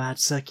feet or bad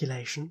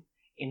circulation?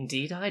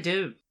 indeed I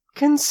do.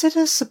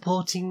 Consider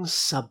supporting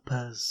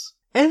Subpers.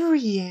 Every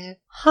year,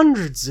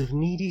 hundreds of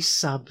needy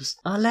subs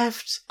are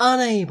left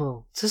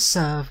unable to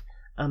serve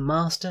a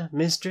master,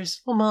 mistress,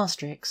 or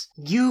mastrix.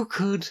 You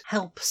could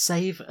help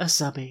save a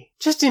subby.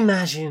 Just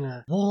imagine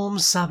a warm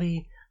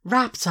subby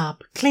wrapped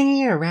up,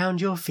 clinging around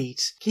your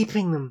feet,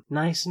 keeping them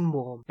nice and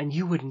warm, and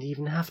you wouldn't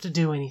even have to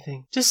do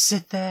anything. Just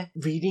sit there,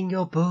 reading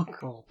your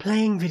book or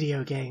playing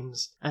video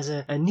games as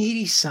a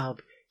needy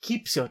sub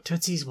keeps your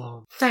tootsies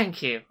warm.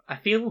 Thank you. I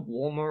feel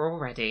warmer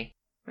already.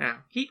 Now,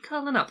 keep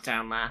curling up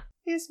down there.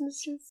 Yes,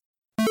 missus.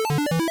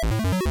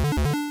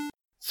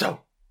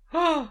 So,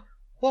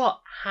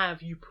 what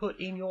have you put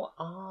in your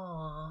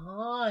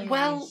eyes?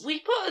 Well, we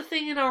put a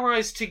thing in our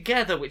eyes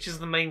together, which is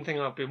the main thing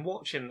I've been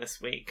watching this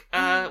week.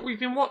 We've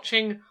been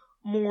watching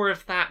more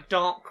of that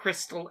Dark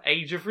Crystal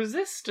Age of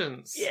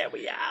Resistance. Yeah,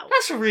 we are.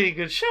 That's a really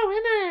good show,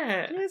 isn't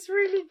it? It's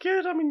really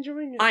good. I'm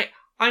enjoying it.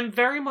 I'm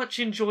very much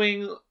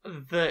enjoying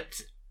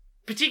that,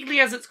 particularly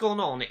as it's gone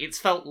on, it's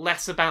felt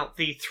less about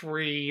the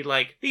three,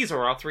 like, these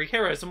are our three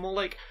heroes, and more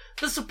like,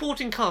 the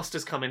supporting cast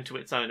has come into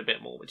its own a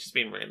bit more, which has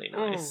been really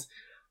nice.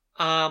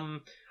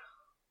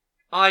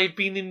 I've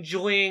been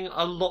enjoying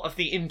a lot of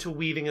the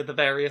interweaving of the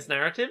various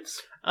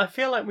narratives. I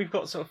feel like we've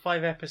got sort of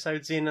 5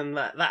 episodes in, and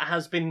that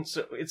has been...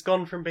 It's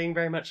gone from being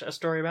very much a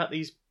story about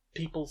these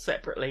people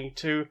separately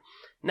to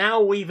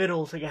now weave it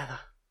all together.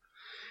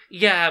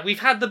 Yeah, we've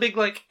had the big,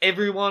 like,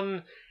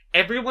 everyone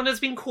has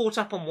been caught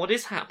up on what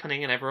is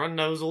happening, and everyone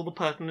knows all the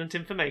pertinent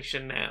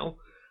information now.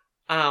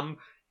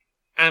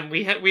 And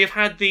we have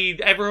had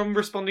everyone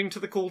responding to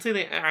the call to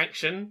the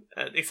action,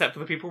 except for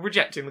the people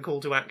rejecting the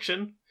call to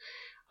action.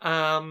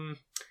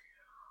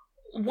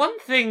 One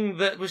thing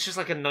that was just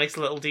like a nice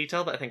little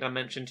detail that I think I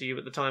mentioned to you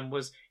at the time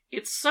was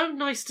it's so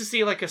nice to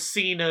see like a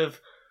scene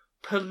of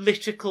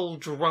political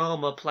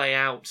drama play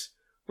out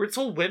where it's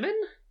all women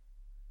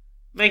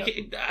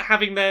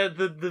having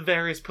the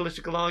various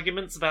political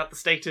arguments about the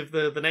state of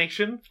the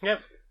nation.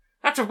 Yep.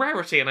 That's a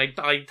rarity, and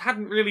I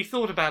hadn't really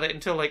thought about it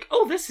until like,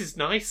 oh, this is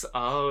nice.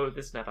 Oh,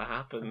 this never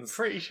happens. I'm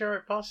pretty sure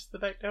it passes the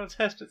Bechdel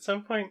test at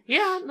some point.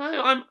 Yeah,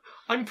 no,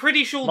 I'm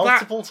pretty sure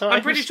Multiple times.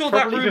 I'm pretty sure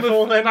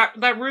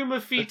that room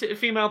of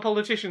female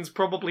politicians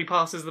probably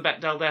passes the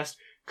Bechdel test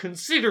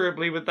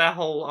considerably with their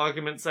whole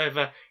arguments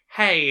over,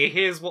 hey,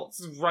 here's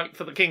what's right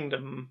for the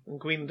kingdom and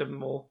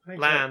queendom or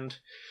land.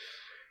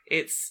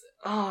 It's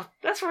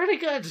that's really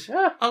good.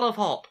 Yeah. I love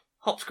Hop.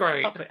 Hop's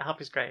great.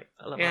 Hop is great.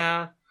 I love Hop.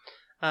 Yeah.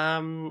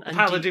 And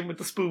Paladin with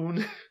the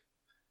spoon.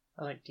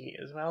 I like Dee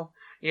as well.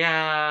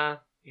 Yeah.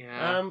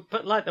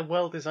 But like the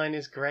world design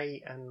is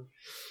great, and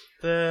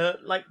the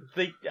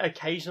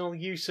occasional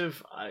use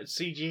of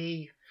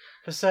CG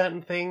for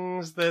certain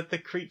things,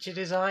 the creature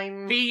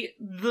design. The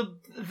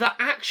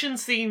action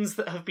scenes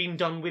that have been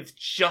done with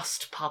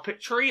just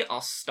puppetry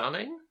are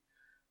stunning.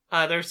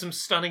 There are some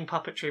stunning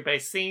puppetry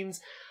based scenes.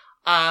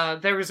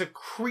 There is a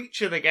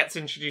creature that gets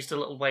introduced a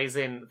little ways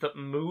in that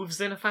moves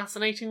in a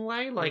fascinating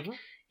way. Like,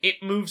 it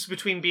moves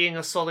between being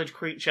a solid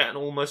creature and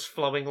almost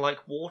flowing like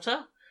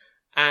water.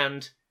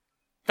 And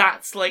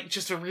that's, like,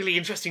 just a really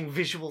interesting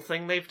visual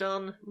thing they've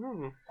done.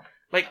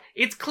 Like,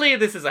 it's clear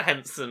this is a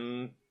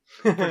Henson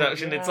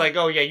production. Yeah. It's like,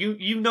 oh yeah,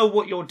 you know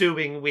what you're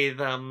doing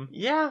with,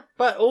 Yeah,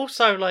 but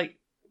also, like,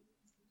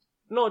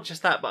 not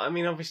just that, but I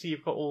mean, obviously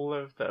you've got all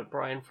of the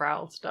Brian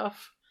Froud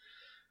stuff.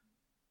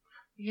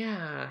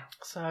 Yeah.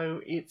 So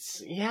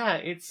it's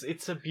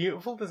a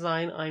beautiful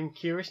design. I'm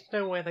curious to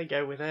know where they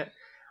go with it.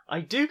 I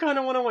do kind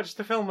of want to watch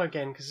the film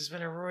again because it's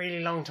been a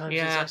really long time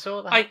since I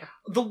saw that.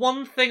 The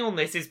one thing on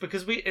this is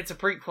because it's a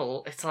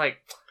prequel. It's like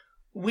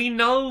we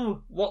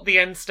know what the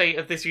end state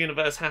of this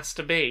universe has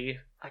to be.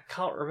 I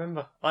can't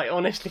remember. I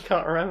honestly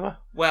can't remember.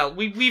 Well,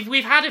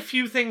 we've had a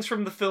few things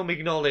from the film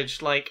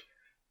acknowledged, like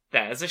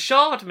there's a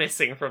shard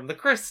missing from the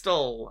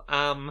crystal,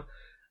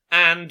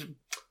 and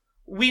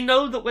we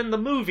know that when the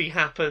movie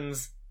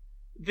happens,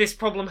 this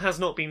problem has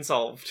not been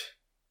solved,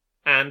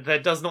 and there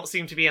does not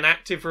seem to be an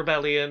active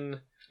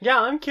rebellion. Yeah,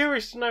 I'm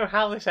curious to know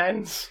how this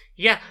ends.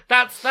 Yeah,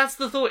 that's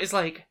the thought, is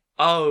like,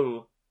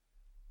 oh,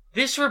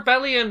 this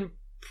rebellion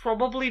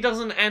probably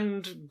doesn't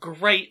end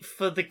great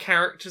for the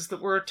characters that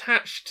we're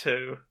attached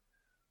to,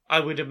 I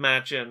would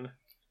imagine.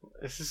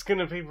 This is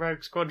gonna be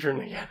Rogue Squadron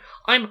again.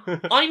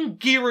 I'm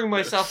gearing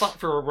myself up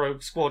for a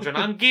Rogue Squadron.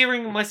 I'm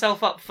gearing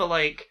myself up for,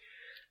 like,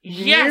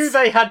 You knew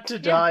they had to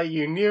die,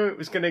 you knew it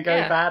was gonna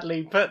go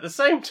badly, but at the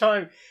same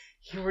time,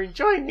 you were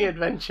enjoying the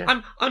adventure.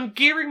 I'm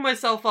gearing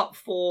myself up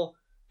for...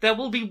 There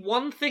will be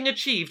one thing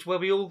achieved where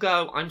we all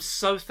go, I'm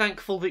so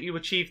thankful that you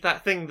achieved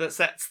that thing that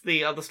sets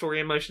the other story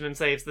in motion and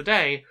saves the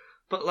day.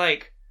 But,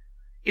 like,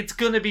 it's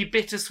gonna be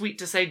bittersweet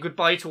to say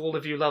goodbye to all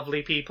of you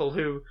lovely people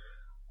who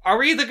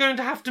are either going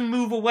to have to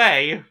move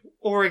away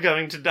or are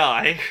going to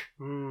die.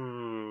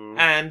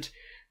 And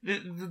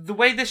the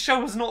way this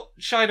show has not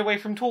shied away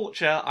from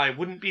torture, I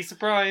wouldn't be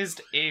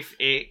surprised if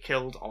it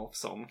killed off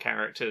some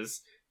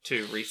characters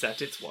to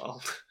reset its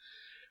world.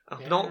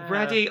 I'm not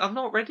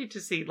ready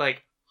to see,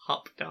 like,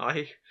 Hup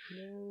die.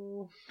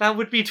 No. That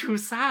would be too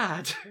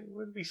sad. It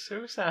would be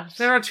so sad.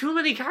 There are too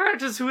many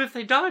characters who, if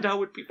they died, I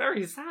would be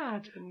very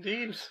sad.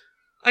 Indeed.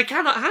 I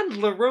cannot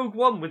handle a Rogue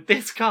One with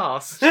this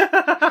cast.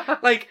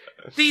 Like,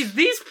 these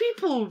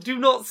people do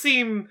not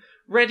seem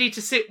ready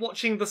to sit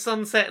watching the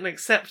sunset and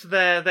accept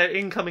their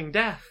incoming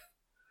death.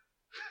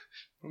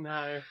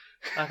 No.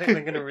 I think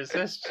they're going to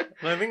resist.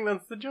 And I think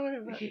that's the joy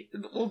of it.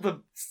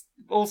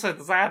 Also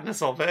the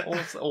sadness of it.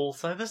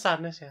 Also the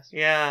sadness, yes.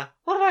 Yeah.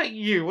 What about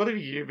you? What have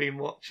you been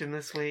watching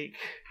this week?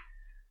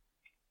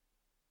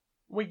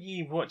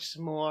 We watched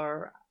some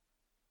more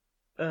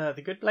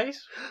The Good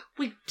Place.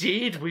 We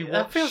did. We watched.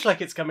 That feels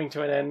like it's coming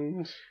to an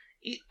end.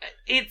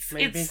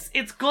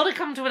 It's got to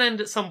come to an end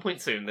at some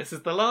point soon. This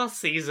is the last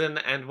season,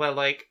 and we're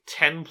like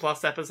 10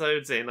 plus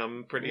episodes in.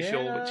 I'm pretty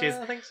sure, which is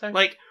I think so.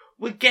 like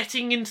we're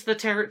getting into the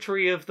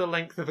territory of the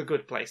length of a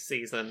Good Place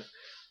season.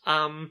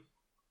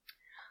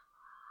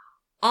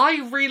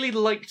 I really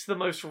liked the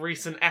most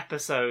recent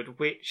episode,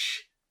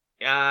 which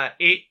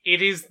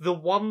it is the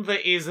one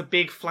that is a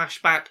big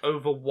flashback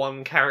over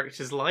one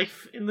character's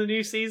life in the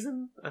new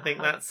season. I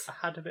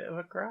had a bit of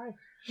a cry.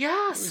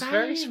 Yeah, It was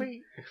very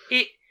sweet.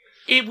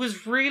 It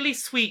was really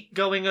sweet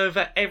going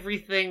over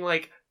everything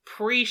like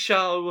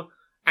pre-show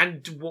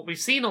and what we've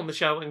seen on the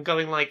show and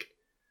going like,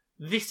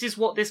 this is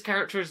what this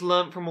character has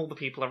learned from all the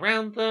people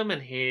around them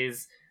and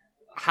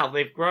how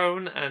they've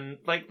grown and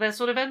like their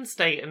sort of end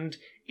state. And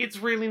it's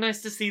really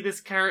nice to see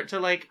this character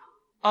like,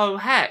 oh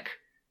heck,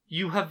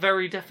 you have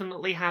very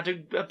definitely had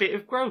a bit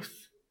of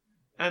growth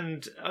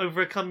and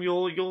overcome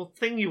your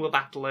thing you were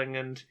battling.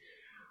 And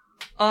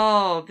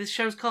oh, this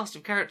show's cast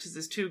of characters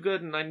is too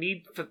good and I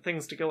need for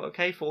things to go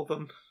okay for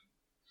them.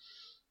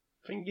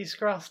 Fingers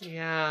crossed.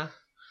 Yeah.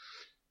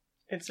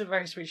 It's a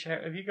very sweet show.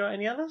 Have you got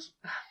any others?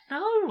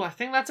 No, I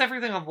think that's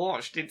everything I've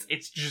watched.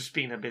 It's just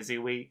been a busy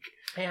week.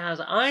 It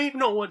has. I've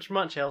not watched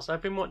much else.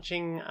 I've been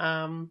watching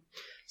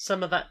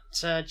some of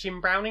that Jim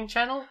Browning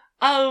channel.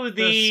 Oh,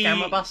 The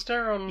Scammer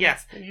Buster on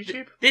yes.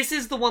 YouTube. This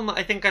is the one that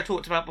I think I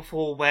talked about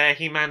before, where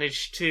he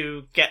managed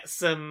to get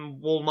some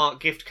Walmart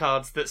gift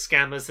cards that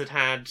scammers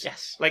had.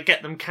 Yes. Like,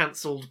 get them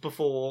cancelled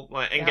before,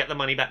 like, and Yeah. get the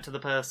money back to the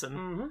person.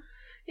 Mm-hmm.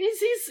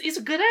 He's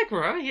a good egg,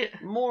 right?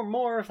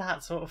 More of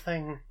that sort of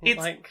thing.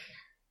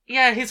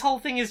 Yeah, his whole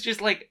thing is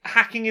just, like,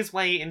 hacking his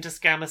way into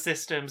scammer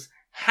systems,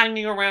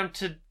 hanging around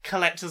to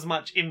collect as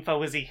much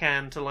info as he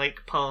can to,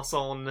 like, pass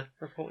on.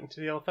 Reporting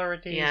to the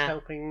authorities, Yeah.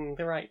 helping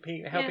the right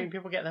people, helping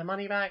people get their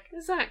money back.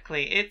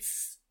 Exactly.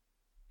 It's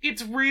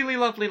really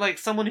lovely, like,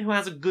 someone who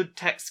has a good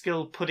tech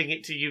skill putting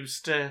it to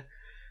use to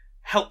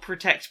help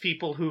protect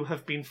people who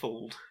have been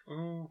fooled.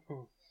 Mm-hmm.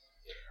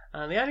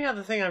 And the only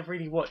other thing I've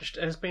really watched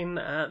has been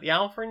the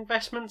Alpha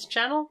Investments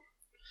channel.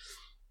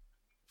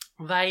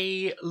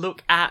 They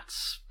look at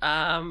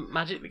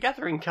Magic the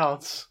Gathering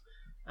cards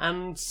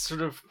and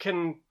sort of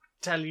can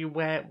tell you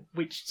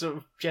which sort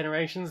of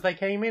generations they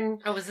came in.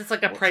 Oh, is this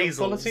like what sort of appraisals?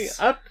 quality.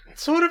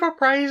 Sort of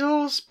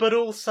appraisals, but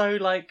also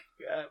like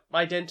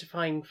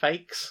identifying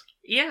fakes.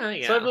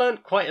 Yeah. So I've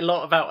learned quite a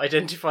lot about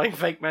identifying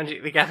fake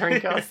Magic the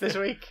Gathering cards this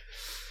week.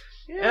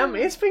 Yeah.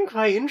 It's been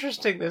quite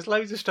interesting. There's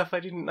loads of stuff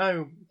I didn't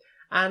know.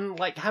 And,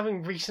 like,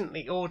 having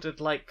recently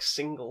ordered, like,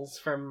 singles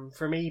from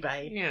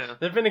eBay, Yeah.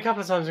 there have been a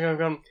couple of times where I've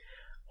gone,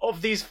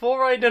 of these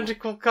 4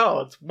 identical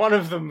cards, one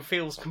of them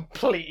feels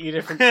completely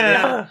different to the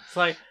other. It's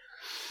like,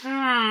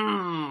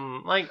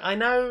 Like, I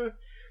know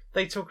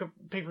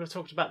people have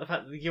talked about the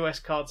fact that the US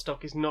card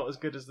stock is not as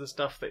good as the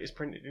stuff that is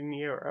printed in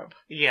Europe.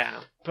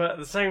 Yeah. But at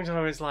the same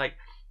time, it's like,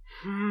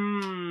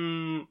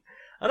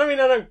 I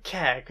don't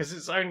care, because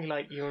it's only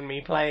like you and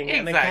me playing it,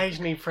 and Exactly.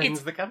 occasionally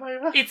friends that come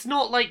over. It's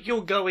not like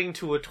you're going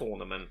to a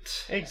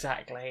tournament.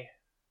 Exactly.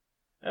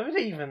 But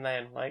even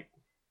then, like,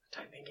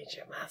 I don't think it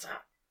should matter.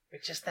 We're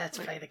just there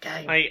to play the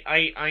game.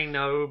 I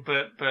know,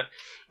 but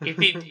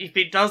if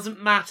it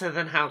doesn't matter,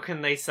 then how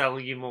can they sell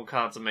you more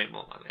cards and make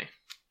more money?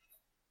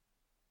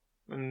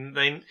 And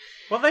they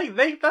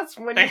that's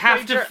when they you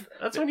have play to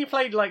that's when you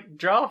played like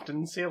draft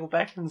and sealed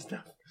deck and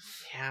stuff.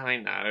 Yeah, I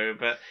know,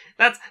 but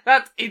that's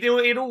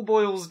it all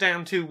boils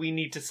down to we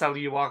need to sell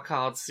you our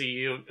cards, so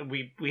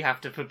we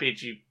have to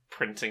forbid you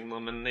printing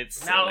them, and it's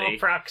silly. No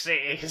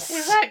proxies.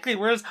 Exactly.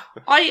 Whereas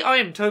I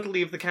am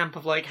totally of the camp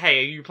of like, hey,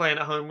 are you playing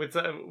at home with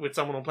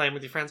someone or playing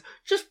with your friends?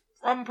 Just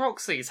run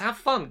proxies, have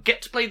fun,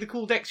 get to play the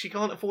cool decks you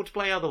can't afford to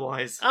play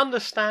otherwise.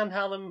 Understand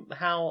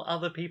how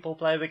other people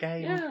play the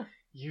game. Yeah,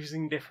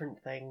 Using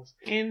different things.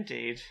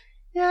 indeed.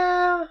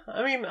 Yeah,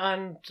 I mean,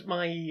 and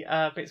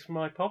my bits from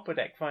my Pauper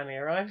deck finally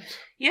arrived.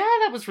 Yeah,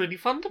 that was really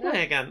fun to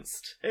play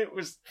against. It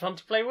was fun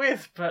to play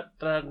with, but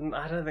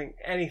I don't think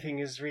anything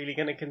is really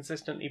going to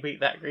consistently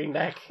beat that green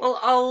deck. Well,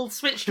 I'll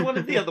switch to one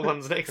of the other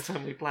ones next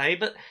time we play,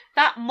 but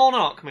that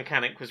Monarch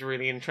mechanic was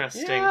really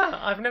interesting. Yeah,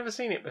 I've never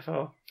seen it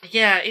before.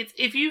 Yeah,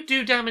 if you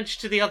do damage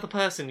to the other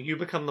person, you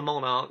become the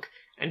Monarch,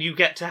 and you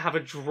get to have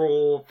a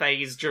draw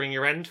phase during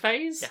your end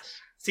phase. Yes.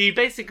 So you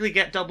basically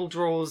get double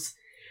draws,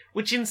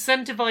 which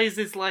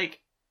incentivizes,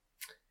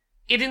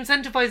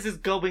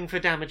 going for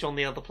damage on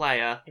the other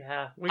player.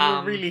 Yeah, we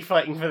were really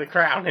fighting for the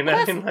crown in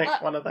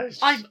one of those.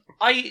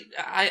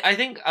 I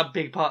think a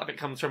big part of it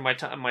comes from my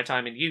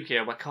time in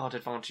Yu-Gi-Oh, where card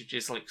advantage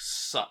is like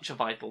such a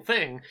vital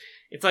thing.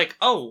 It's like,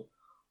 oh,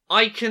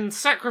 I can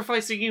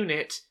sacrifice a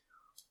unit,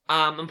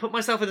 and put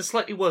myself in a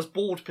slightly worse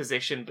board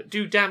position, but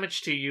do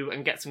damage to you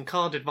and get some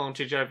card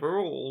advantage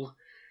overall.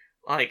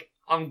 Like,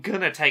 I'm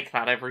gonna take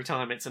that every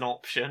time it's an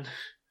option.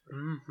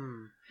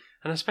 Mm-hmm.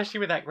 And especially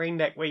with that green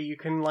deck where you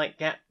can like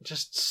get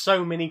just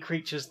so many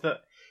creatures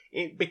that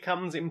it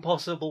becomes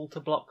impossible to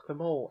block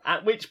them all.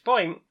 At which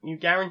point, you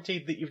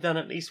guaranteed that you've done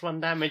at least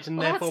 1 damage and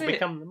Well, therefore that's it.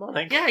 become the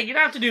Monarch. Yeah, you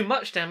don't have to do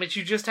much damage,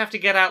 you just have to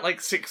get out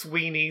like 6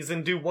 weenies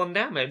and do 1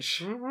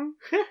 damage.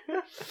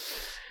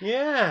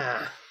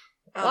 Yeah.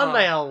 One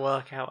day I'll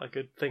work out a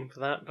good thing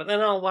for that, but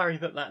then I'll worry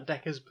that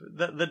deck has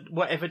that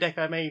whatever deck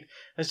I made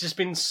has just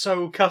been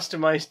so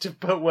customized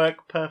to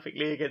work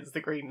perfectly against the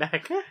green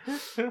deck.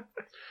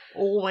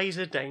 Always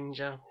a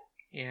danger.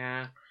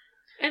 Yeah.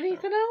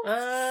 Anything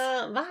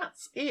else?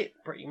 That's it,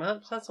 pretty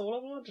much. That's all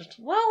I've watched.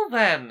 Well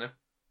then,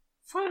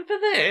 time for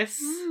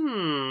this.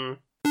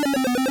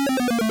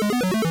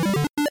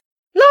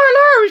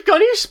 Laura, we've got a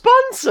new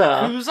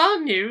sponsor! Who's our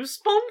new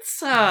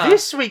sponsor?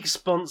 This week's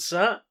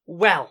sponsor,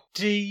 well,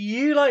 do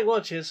you like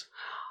watches?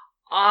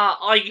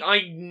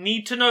 I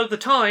need to know the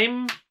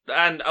time,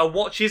 and a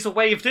watch is a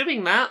way of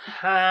doing that.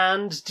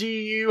 And do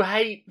you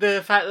hate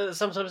the fact that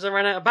sometimes they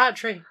run out of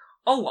battery?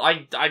 Oh,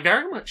 I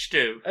very much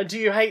do. And do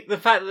you hate the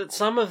fact that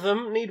some of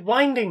them need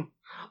winding?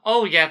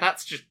 Oh yeah,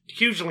 that's just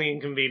hugely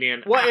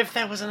inconvenient. What if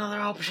there was another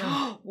option?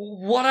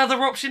 What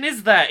other option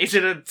is there? Is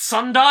it a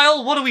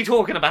sundial? What are we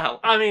talking about?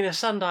 I mean, a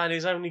sundial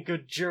is only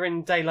good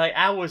during daylight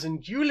hours,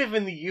 and you live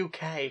in the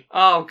UK.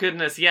 Oh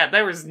goodness, yeah,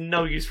 there is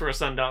no use for a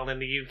sundial in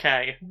the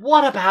UK.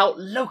 What about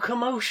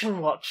locomotion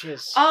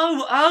watches?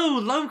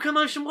 Oh,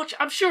 locomotion watch.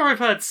 I'm sure I've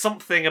heard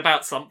something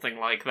about something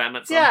like them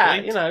at some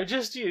point. You know,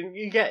 just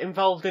you get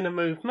involved in a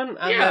movement,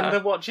 and Yeah. then the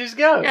watches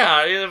go.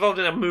 Yeah, you're involved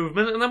in a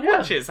movement and then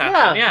watches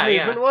happen. Yeah,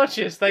 movement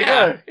watches, they Yeah,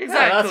 go. exactly.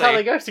 Yeah, that's how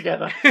they go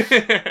together.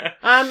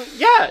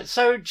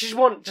 So just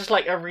want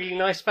like a really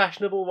nice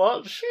fashionable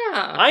watch.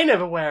 Yeah. I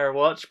never wear a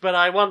watch, but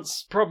I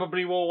once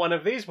probably wore one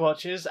of these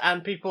watches,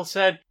 and people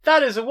said,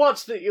 "That is a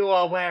watch that you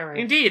are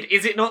wearing." Indeed,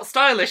 is it not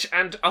stylish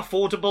and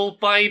affordable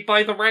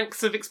by the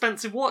ranks of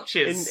expensive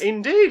watches?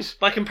 Indeed.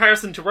 By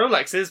comparison to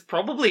Rolexes,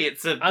 probably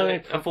it's a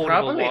affordable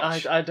probably.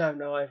 watch. I don't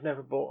know. I've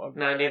never bought a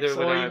No, Rolex neither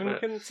would or I, even but-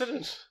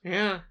 considered.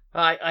 Yeah.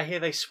 I hear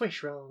they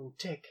swish rather than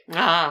tick.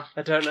 Ah,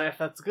 I don't know if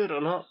that's good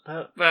or not,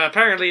 but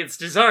apparently it's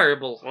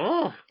desirable.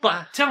 oh,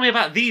 But tell me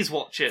about these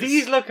watches.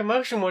 these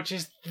locomotion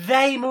watches,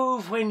 they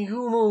move when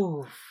you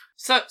move.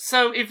 So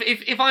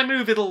if I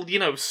move, it'll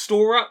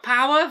store up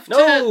power.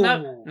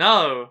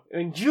 No.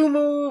 And you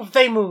move,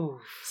 they move.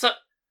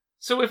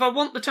 So if I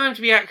want the time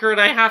to be accurate,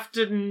 I have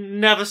to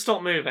never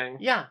stop moving.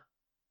 Yeah.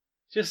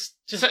 Just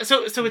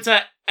So it's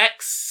a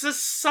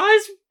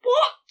exercise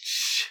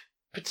watch.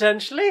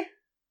 potentially.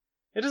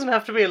 It doesn't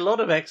have to be a lot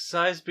of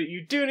exercise, but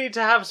you do need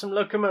to have some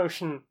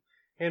locomotion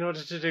in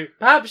order to do.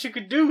 Perhaps you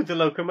could do the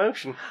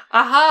locomotion.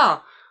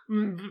 Aha!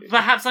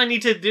 Perhaps I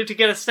need to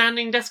get a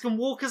standing desk and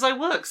walk as I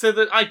work, so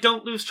that I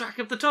don't lose track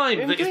of the time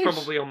that is Indeed.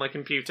 probably on my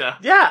computer.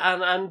 Yeah,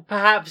 and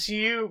perhaps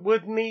you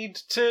would need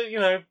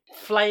to,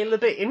 flail a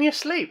bit in your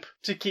sleep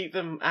to keep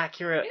them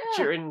accurate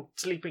during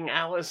sleeping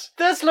hours.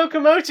 There's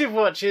locomotive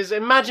watches.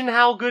 Imagine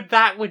how good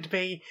that would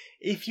be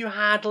if you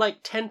had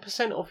like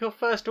 10% off your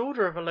first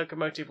order of a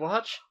locomotive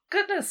watch.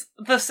 Goodness,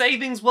 the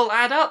savings will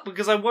add up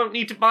because I won't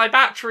need to buy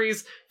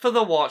batteries for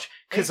the watch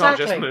because I'll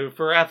just Exactly. move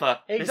forever.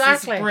 Exactly.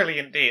 This is a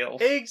brilliant deal.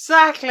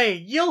 Exactly.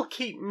 You'll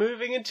keep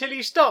moving until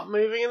you stop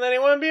moving, and then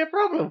it won't be a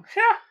problem.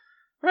 Yeah.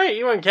 Right,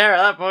 you won't care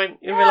at that point.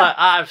 You'll be like,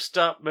 I've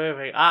stopped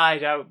moving. I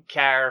don't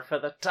care for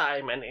the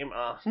time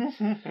anymore.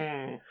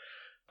 Head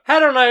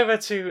on over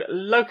to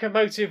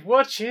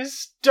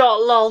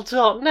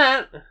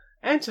locomotivewatches.lol.net.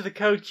 Enter the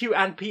code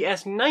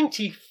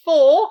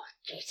QNPS94.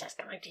 Jesus,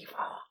 94.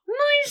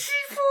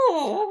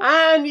 94!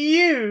 And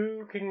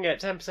you can get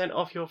 10%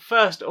 off your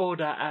first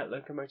order at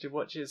Locomotive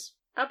Watches.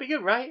 That'd be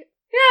good, right?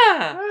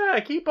 Yeah.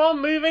 Keep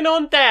on moving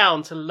on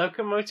down to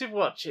Locomotive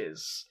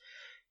Watches.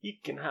 You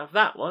can have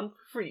that one for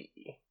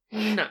free.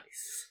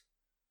 Nice.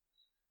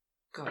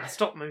 God,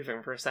 stop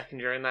moving for a second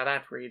during that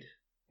ad read.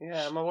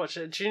 Yeah, my watch.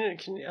 Can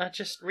you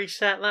just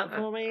reset that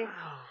for me?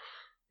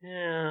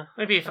 Yeah.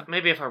 Maybe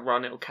if I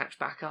run, it'll catch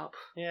back up.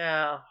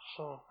 Yeah.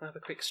 Oh, have a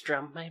quick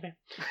strum, maybe.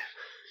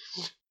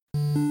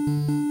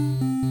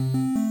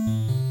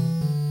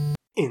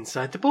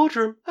 Inside the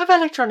boardroom of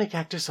Electronic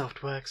Actor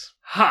Softworks.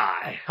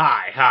 Hi.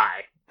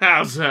 Hi.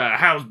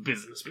 How's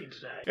business been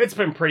today? It's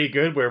been pretty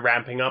good. We're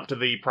ramping up to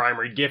the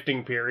primary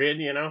gifting period,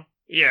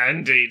 Yeah,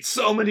 indeed.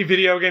 So many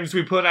video games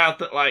we put out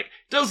that,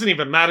 doesn't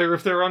even matter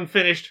if they're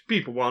unfinished.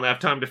 People won't have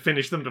time to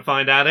finish them to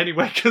find out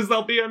anyway, because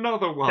there'll be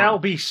another one. There'll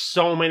be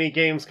so many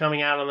games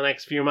coming out in the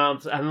next few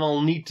months, and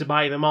they'll need to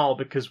buy them all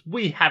because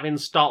we have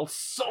installed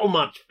so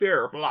much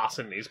Fear of Loss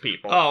in these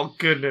people. Oh,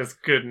 goodness.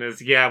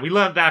 Yeah, we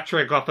learned that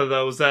trick off of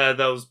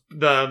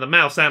the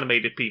mouse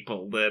animated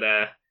people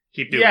that,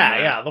 keep doing that.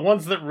 Yeah, the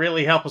ones that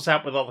really help us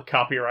out with all the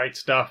copyright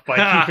stuff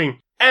by keeping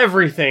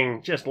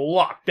everything just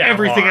locked down.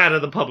 Everything hard. out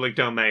of the public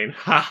domain.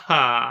 Ha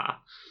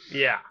ha.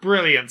 Yeah.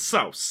 Brilliant.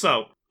 So,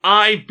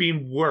 I've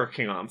been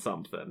working on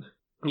something.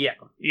 Yeah.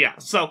 Yeah,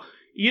 so,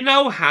 you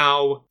know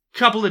how a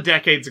couple of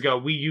decades ago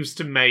we used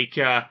to make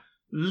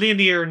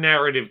linear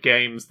narrative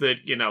games that,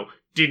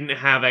 didn't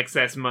have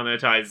excess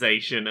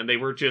monetization, and they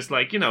were just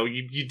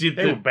you did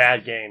They were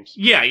bad games.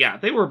 Yeah,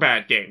 they were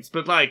bad games,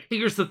 but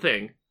here's the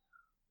thing.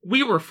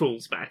 we were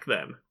fools back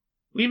then.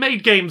 We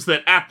made games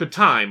that, at the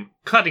time,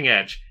 cutting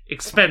edge,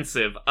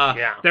 expensive.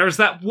 Yeah. There's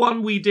that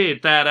one we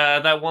did,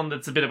 that one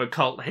that's a bit of a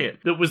cult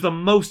hit, that was the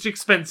most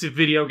expensive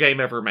video game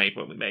ever made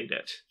when we made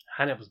it.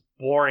 And it was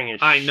boring as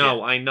I shit.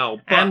 know.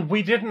 But And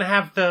we didn't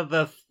have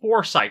the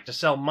foresight to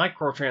sell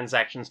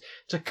microtransactions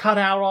to cut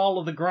out all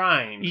of the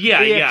grind.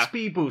 Yeah, the yeah.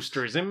 XP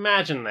boosters,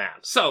 imagine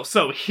that. So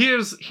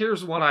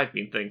here's what I've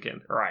been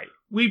thinking. Right.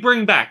 We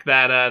bring back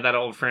that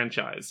old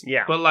franchise.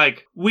 Yeah. But,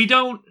 like, we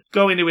don't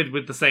go into it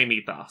with the same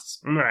ethos.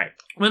 Right.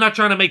 We're not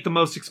trying to make the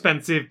most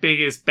expensive,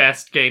 biggest,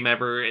 best game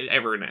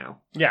ever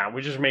now. Yeah,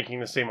 we're just making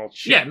the same old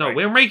shit. Yeah, no, right?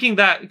 we're making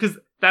that, because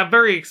that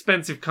very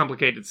expensive,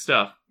 complicated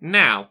stuff,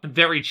 now,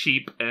 very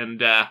cheap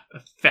and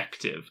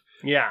effective.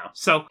 Yeah.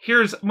 So,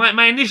 here's,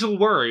 my initial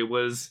worry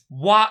was,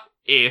 what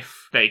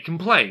if they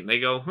complain? They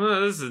go,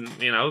 this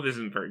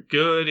isn't very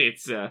good,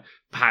 it's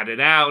padded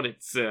out,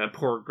 it's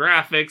poor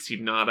graphics, you've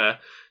not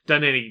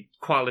done any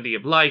quality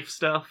of life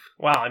stuff.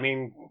 Well, I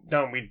mean,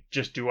 don't we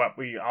just do what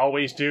we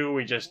always do?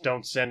 We just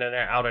don't send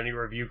out any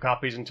review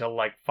copies until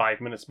like 5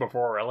 minutes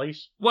before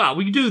release? Well,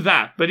 we do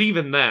that, but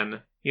even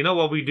then, you know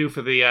what we do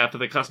for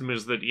the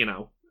customers that,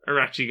 are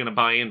actually going to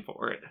buy in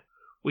for it?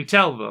 We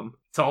tell them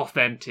it's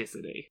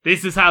authenticity.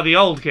 This is how the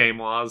old game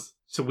was,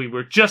 so we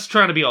were just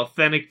trying to be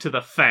authentic to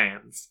the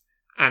fans,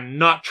 and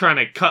not trying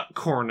to cut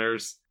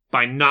corners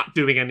by not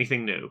doing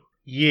anything new.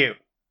 You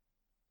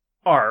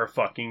are a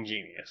fucking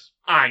genius.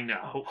 I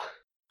know.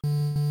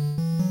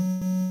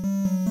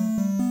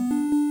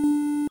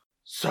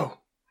 So.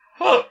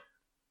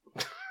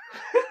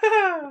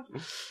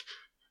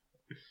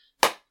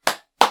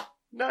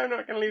 No, I'm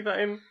not going to leave that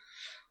in.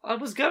 I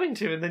was going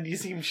to, and then you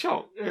seemed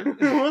shocked. It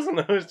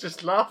wasn't, I was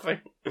just laughing.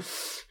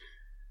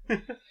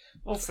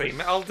 We'll see.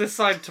 I'll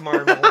decide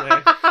tomorrow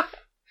morning.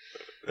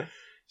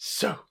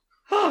 So.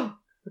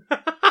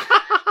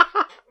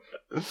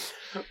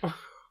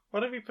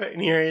 What have you put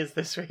in your ears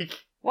this week?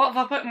 What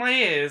have I put in my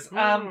ears?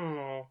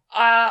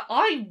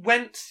 I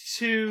went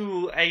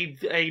to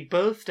a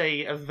birthday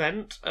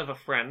event of a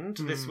friend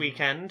this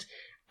weekend,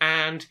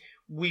 and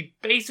we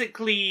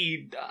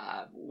basically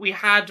we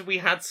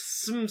had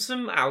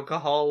some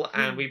alcohol,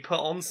 and we put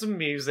on some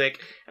music,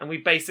 and we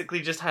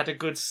basically just had a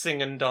good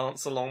sing and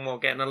dance along while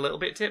getting a little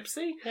bit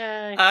tipsy.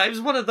 Yay. It was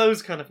one of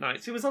those kind of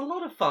nights. It was a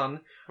lot of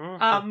fun.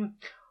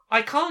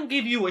 I can't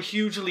give you a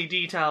hugely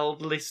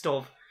detailed list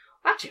of.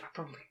 Actually, I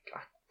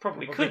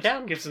probably could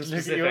give some Look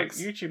at specifics.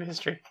 your YouTube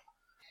history.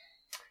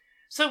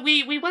 So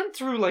we went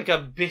through like a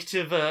bit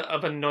of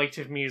a night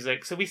of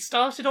music. So we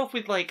started off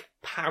with like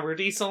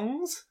parody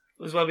songs.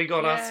 Was where we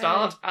got our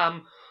start.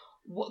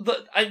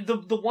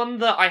 The one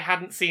that I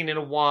hadn't seen in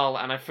a while,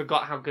 and I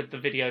forgot how good the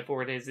video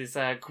for it is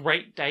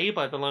Great Day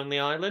by The Lonely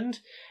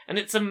Island. And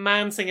it's a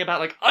man singing about,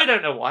 like, I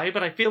don't know why,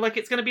 but I feel like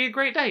it's going to be a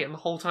great day. And the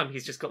whole time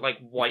he's just got, like,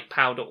 white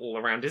powder all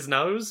around his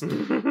nose.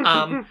 And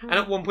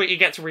at one point he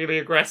gets really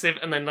aggressive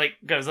and then, like,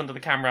 goes under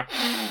the camera.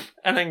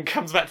 And then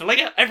comes back to, like,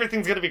 yeah,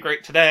 everything's going to be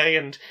great today.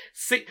 And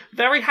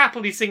very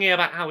happily singing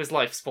about how his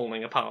life's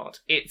falling apart.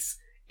 It's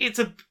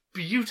a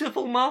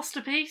beautiful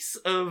masterpiece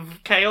of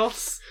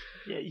chaos.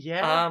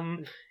 Yeah.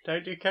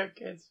 Don't do coke,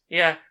 kids.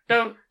 Yeah,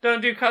 don't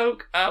do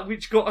coke.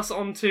 Which got us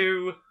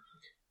onto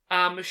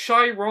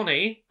Shy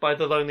Ronnie by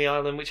The Lonely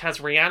Island, which has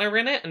Rihanna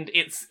in it, and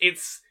it's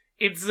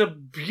a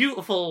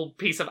beautiful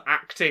piece of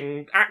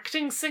acting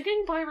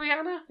singing by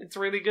Rihanna. It's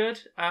really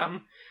good.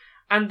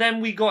 And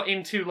then we got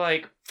into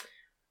like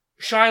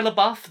Shia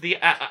LaBeouf, the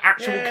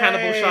actual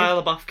cannibal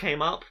Shia LaBeouf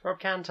came up. Rob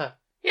Cantor.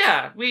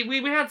 Yeah,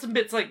 we had some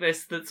bits like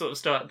this that sort of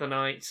started the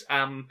night.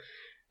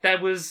 There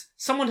was...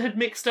 Someone had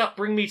mixed up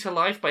Bring Me to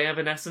Life by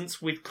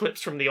Evanescence with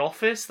clips from The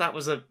Office. That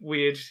was a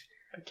weird...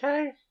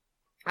 Okay.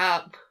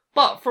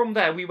 But from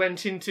there, we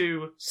went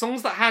into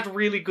songs that had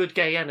really good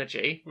gay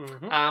energy.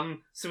 Mm-hmm.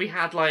 So we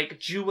had, like,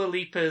 Dua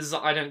Lipa's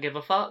I Don't Give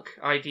a Fuck,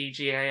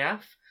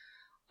 IDGAF.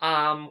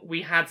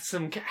 We had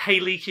some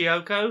Hayley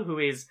Kiyoko, who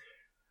is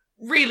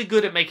really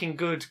good at making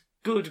good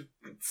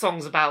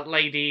songs about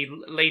ladies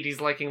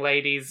liking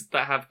ladies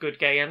that have good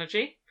gay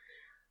energy.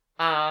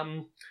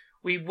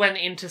 We went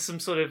into some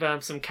sort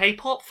of some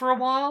K-pop for a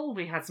while.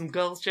 We had some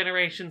Girls'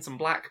 Generation, some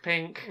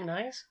Blackpink.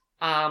 Nice.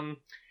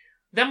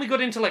 Then we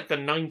got into like the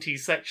 90s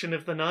section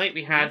of the night.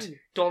 We had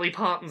Dolly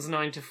Parton's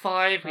 9 to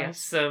 5. We had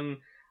some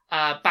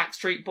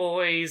Backstreet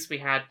Boys. We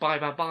had Bye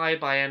Bye Bye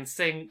by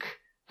NSYNC.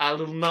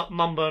 Little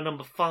Mambo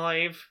Number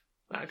 5.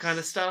 That kind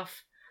of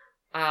stuff.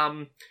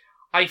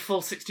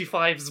 Eiffel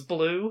 65's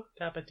Blue,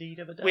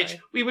 which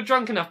we were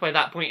drunk enough by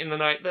that point in the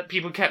night that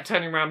people kept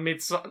turning around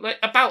mid-song. Like,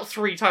 about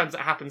 3 times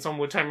it happened,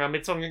 someone would turn around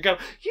mid-song and go,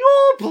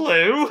 "You're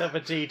Blue!"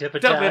 Dubba-die.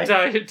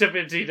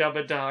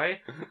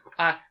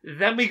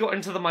 Then we got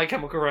into the My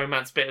Chemical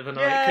Romance bit of the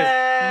night,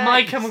 because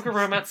My Chemical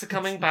Romance are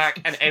coming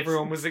back, and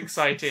everyone was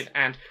excited,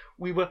 and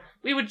we were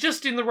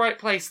just in the right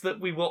place that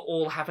we were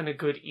all having a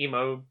good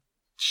emo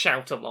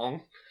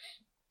shout-along.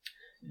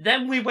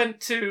 Then we went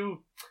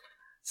to...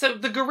 So,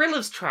 the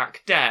Gorillaz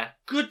track, Dare,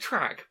 good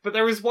track, but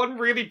there is one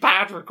really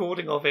bad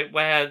recording of it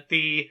where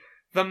the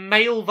the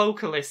male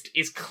vocalist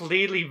is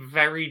clearly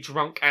very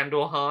drunk and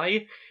or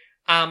high.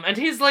 And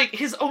his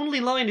only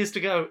line is to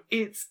go,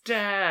 "It's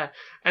there,"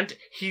 and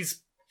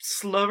he's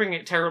slurring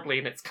it terribly,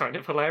 and it's kind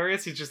of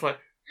hilarious. He's just like,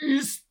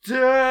 "It's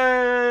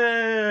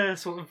there,"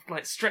 sort of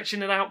like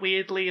stretching it out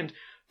weirdly, and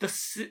the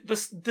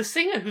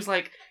singer, who's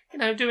like,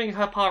 doing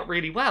her part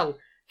really well,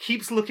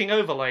 keeps looking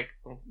over like,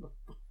 "What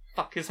the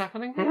fuck is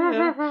happening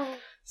here?"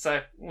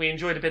 So we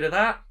enjoyed a bit of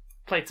that.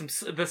 Played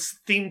the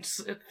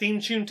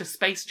theme tune to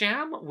Space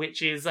Jam,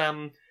 which is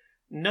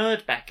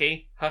Nerd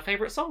Becky. Her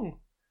favourite song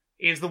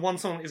is the one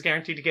song that is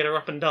guaranteed to get her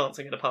up and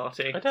dancing at a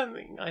party. I don't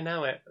think I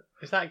know it.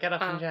 Is that Get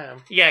Up and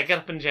Jam? Yeah, Get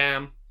Up and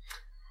Jam.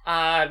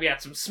 We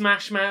had some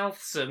Smash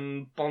Mouth,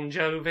 some Bon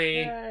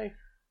Jovi. Yay.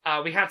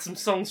 We had some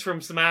songs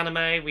from some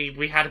anime.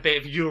 We had a bit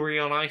of Yuri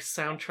on Ice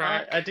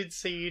soundtrack. I did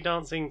see you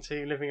dancing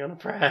to Living on a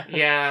Prayer.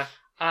 Yeah.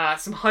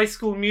 Some High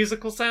School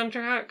Musical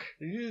soundtrack.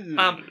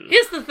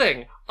 Here's the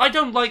thing. I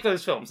don't like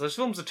those films. Those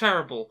films are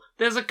terrible.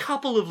 There's a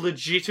couple of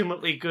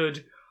legitimately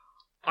good,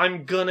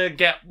 I'm gonna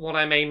get what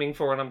I'm aiming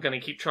for and I'm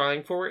gonna keep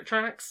trying for it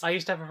tracks. I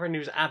used to have a friend who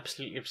was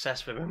absolutely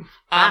obsessed with them.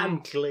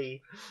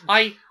 Glee.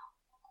 I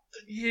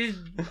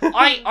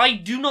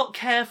do not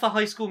care for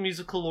High School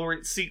Musical or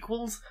its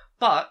sequels,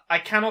 but I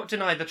cannot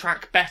deny the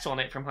track Bet on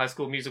It from High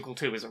School Musical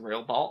 2 is a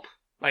real bop.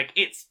 Like,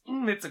 it's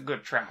a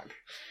good track.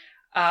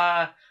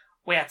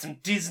 We had some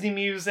Disney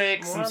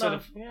music, Moana, some sort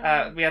of...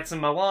 we had some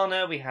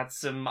Moana, we had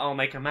some I'll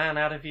Make a Man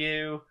Out of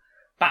You,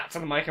 back to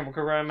the My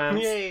Chemical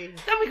Romance. Yay.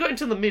 Then we got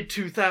into the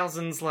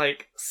mid-2000s,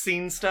 like,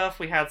 scene stuff.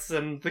 We had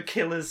some The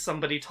Killers,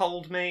 Somebody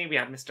Told Me. We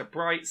had Mr.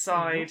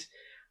 Brightside.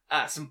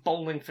 Some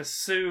Bowling for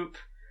Soup.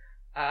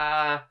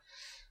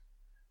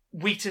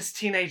 Wheatus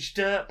Teenage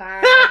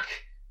Dirtbag.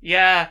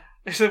 Yeah.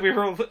 So we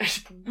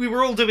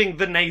were all doing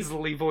the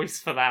nasally voice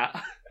for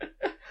that.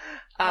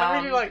 I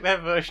really like their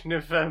version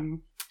of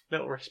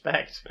Little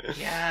Respect.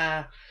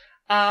 Yeah.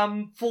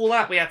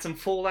 Fallout. We had some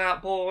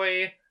Fallout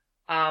Boy.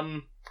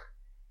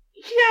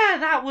 Yeah,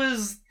 that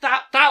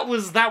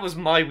was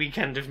my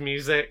weekend of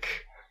music.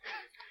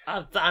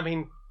 I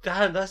mean,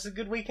 that's a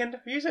good weekend of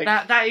music.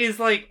 That is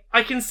like,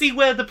 I can see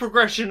where the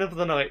progression of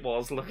the night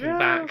was looking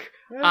back.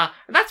 Yeah.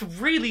 That's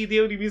really the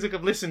only music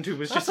I've listened to.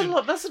 That's a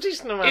lot. That's a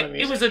decent amount of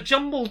music. It was a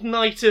jumbled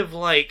night of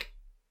like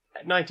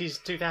 90s,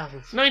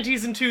 2000s.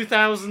 90s and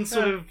 2000s,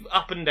 sort of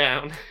up and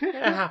down. It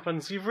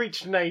happens. You've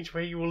reached an age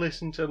where you will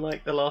listen to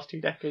like the last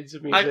 2 decades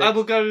of music. I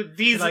will go.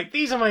 These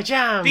are my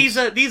jams.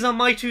 These are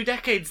my 2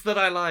 decades that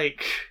I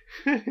like.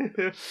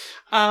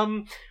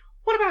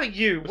 What about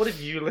you? What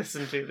have you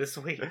listened to this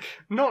week?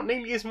 Not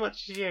nearly as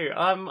much as you.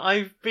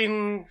 I've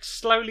been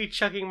slowly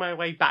chugging my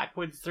way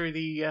backwards through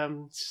the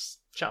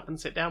Shut Up and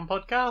Sit Down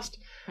podcast.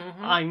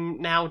 Mm-hmm.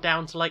 I'm now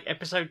down to like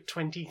episode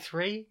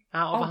 23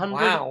 out of 100.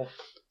 Wow.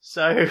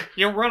 So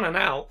you're running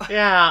out.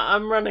 Yeah,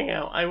 I'm running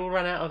out. I will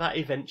run out of that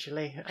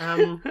eventually.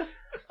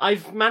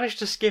 I've managed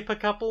to skip a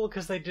couple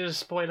because they did a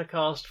spoiler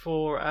cast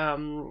for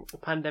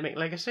Pandemic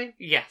Legacy.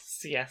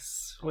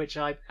 Yes. Which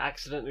I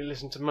accidentally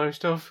listened to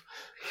most of.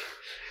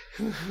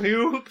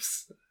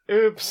 Oops.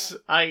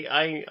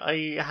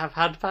 I have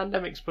had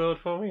Pandemic spoiled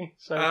for me,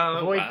 so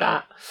avoid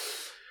that.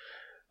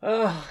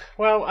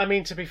 Well, I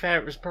mean, to be fair,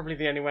 it was probably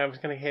the only way I was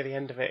going to hear the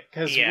end of it,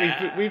 because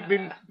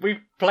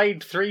we've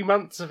played 3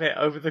 months of it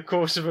over the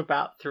course of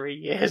about 3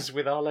 years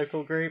with our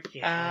local group.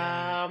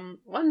 Yeah.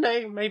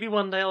 Maybe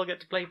one day I'll get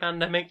to play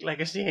Pandemic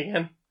Legacy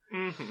again.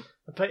 Mm-hmm.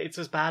 But it's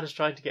as bad as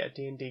trying to get a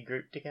D&D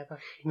group together.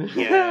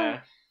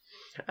 Yeah.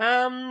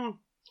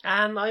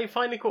 And I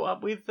finally caught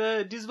up with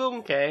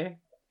Dizvonke.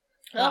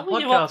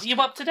 You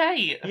up to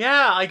date?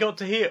 Yeah, I got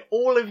to hear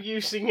all of you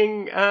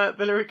singing the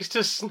lyrics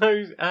to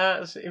Snow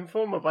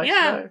Informer by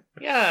Snow.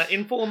 Yeah,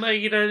 Informer,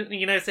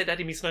 say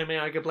Daddy me snow may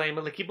I go blame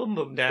a licky bum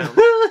bum down.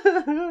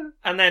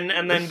 and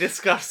then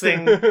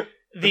discussing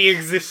the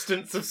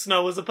existence of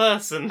Snow as a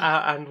person.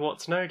 And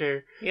what Snow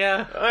do.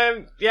 Yeah.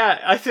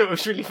 I thought it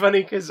was really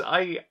funny because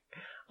I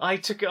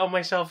took it on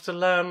myself to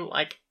learn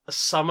like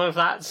some of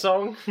that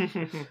song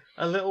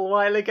a little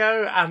while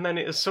ago, and then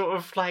it was sort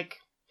of like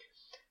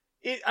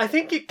I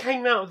think it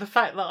came out of the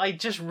fact that I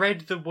just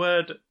read the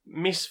word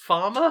Miss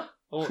Farmer,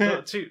 or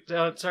the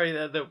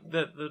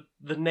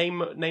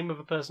name of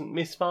a person,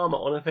 Miss Farmer,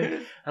 on a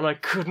thing, and I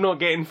could not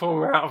get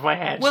Informer out of my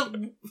head. Well,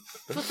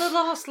 for the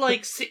last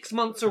 6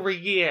 months or a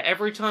year,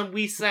 every time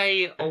we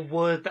say a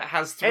word that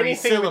has 3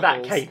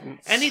 syllables,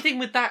 anything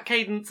with that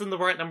cadence and the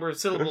right number of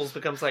syllables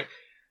becomes like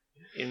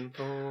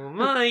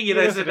Informer,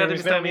 so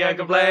don't tell me I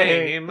can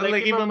blame a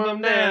licky bum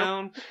bum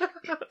down.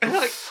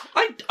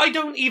 I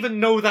don't even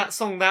know that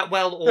song that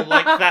well or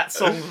like that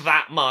song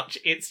that much.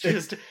 It's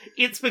just,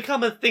 it's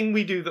become a thing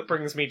we do that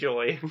brings me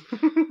joy.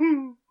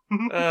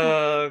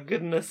 Oh,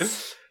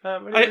 goodness.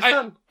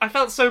 I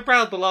felt so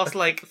proud the last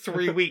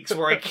 3 weeks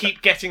where I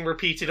keep getting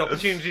repeated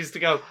opportunities to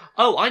go,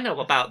 Oh, I know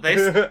about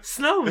this.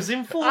 Snow's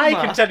Informer. I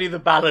can tell you the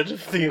ballad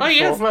of the Oh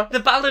Informer. yes, the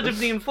Ballad of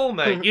the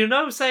Informer. You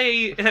know,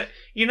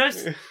 You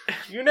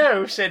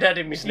know, said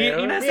Daddy Me Snow.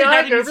 you know, me say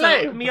I Daddy go Me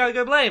Snow, blame. me I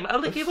go blame. I'll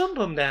lick your bum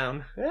bum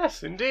down.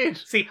 Yes, indeed.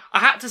 See, I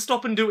had to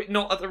stop and do it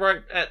not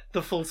at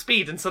the full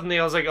speed, and suddenly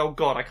I was like, oh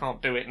god, I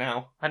can't do it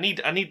now. I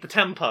need the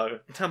tempo.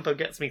 The tempo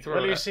gets me through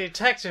Well, you it. see,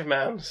 detective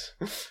mans,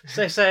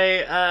 they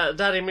say,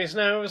 Daddy Me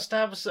Snow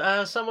stabs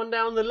someone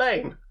down the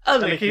lane. I'll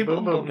lick your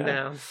bum bum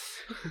down.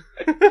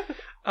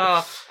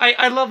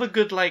 I love a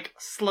good, like,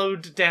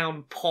 slowed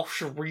down,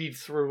 posh read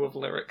through of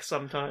lyrics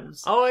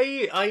sometimes. Oh,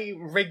 I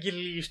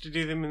regularly used to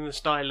do them in the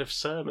style of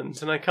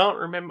sermons, and I can't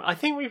remember. I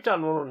think we've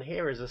done one on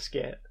here as a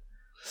skit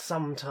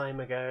some time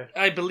ago.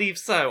 I believe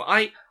so.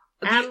 And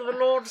the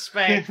Lord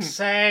spake,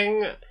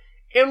 saying,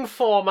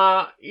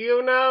 Informer,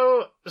 you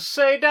know,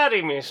 say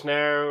Daddy Me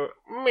Snow,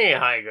 me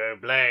I go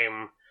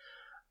blame.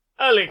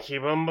 A lick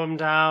your bum bum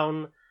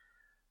down.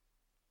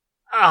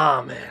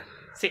 Amen.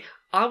 See,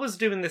 I was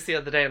doing this the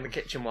other day in the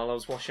kitchen while I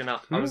was washing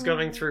up. I was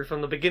going through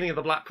from the beginning of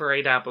the Black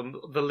Parade album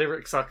the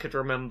lyrics I could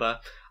remember,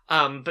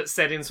 but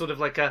said in sort of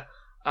like a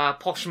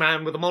posh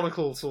man with a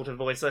monocle sort of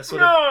voice. I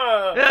sort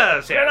of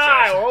yes, When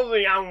I yes. was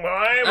a young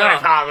boy, my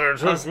father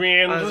took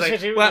me into I was the like,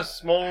 city well- with a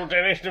small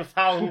diminution of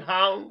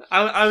 £1,000.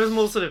 I was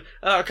more sort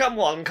of, come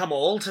one, come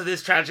all to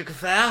this tragic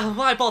affair.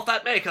 Why bought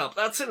that makeup?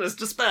 That sinner's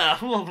despair.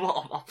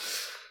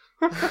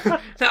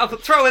 Now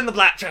throw in the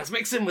black dress,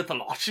 mix in with the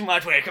lot. You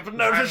might wake up and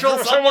notice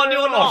you're someone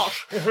you're not.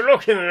 If you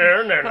look in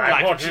there and then Like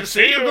I want what you to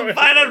see, you can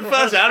find out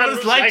first out what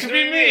it's like to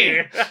be me.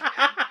 me.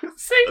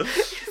 See,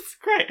 it's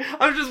great.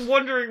 I'm just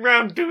wandering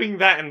around doing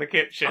that in the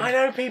kitchen. I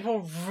know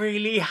people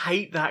really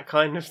hate that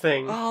kind of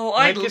thing. Oh,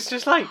 it's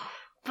just like,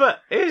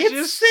 but it's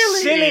just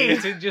silly.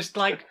 to just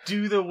like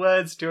do the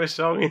words to a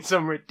song in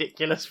some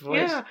ridiculous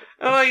voice. Yeah.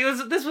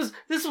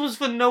 This was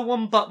for no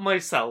one but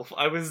myself.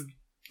 I was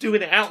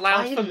doing it out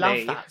loud I for love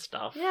me. that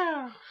stuff.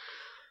 Yeah.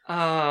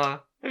 Have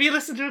you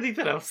listened to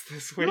anything else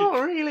this week?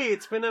 Not really.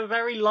 It's been a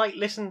very light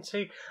listen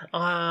to.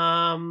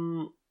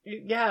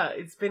 Yeah,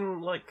 it's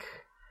been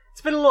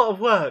a lot of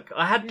work.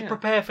 I had to Yeah.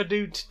 prepare for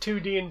two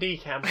D&D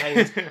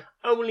campaigns.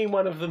 Only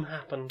one of them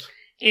happened.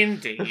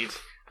 Indeed.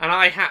 And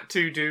I had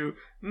to do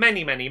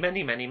many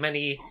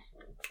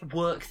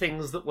work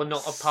things that were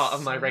not a part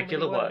of my So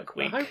regular many work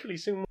week. But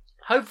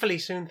hopefully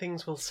soon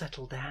things will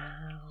settle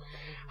down.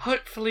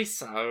 Hopefully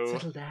so.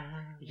 Settle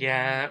down.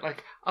 Yeah,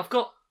 like, I've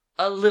got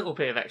a little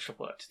bit of extra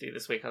work to do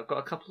this week. I've got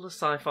a couple of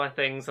sci-fi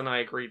things, and I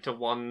agreed to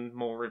one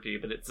more review,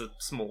 but it's a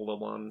smaller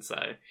one,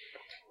 so...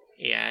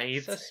 Yeah,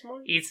 it's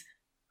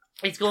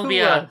going to be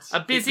a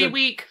busy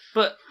week,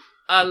 but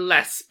a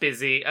less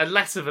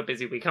of a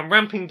busy week. I'm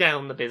ramping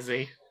down the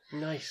busy.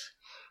 Nice.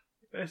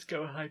 Let's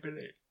go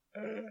hyperlink.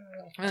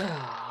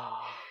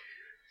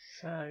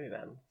 So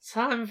then.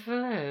 Time for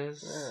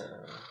this.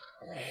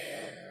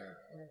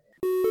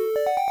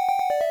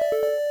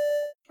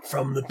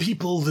 From the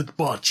people that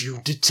bought you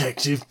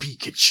Detective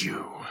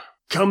Pikachu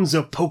comes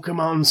a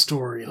Pokemon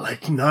story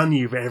like none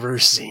you've ever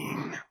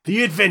seen.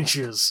 The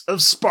Adventures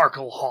of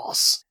Sparkle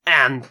Horse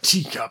and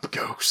Teacup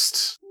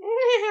Ghost.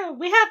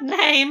 We have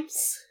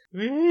names.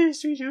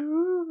 Yes, we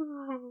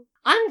do.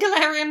 I'm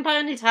Galarian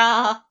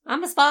Ponyta.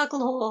 I'm a sparkle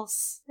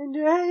horse. And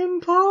I'm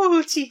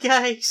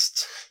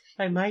Poltergeist.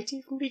 I might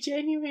even be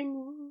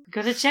genuine.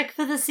 Gotta check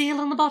for the seal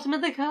on the bottom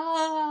of the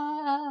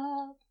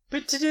cup.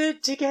 But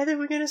together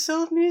we're gonna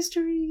solve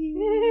mysteries.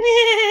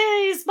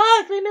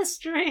 Sparkly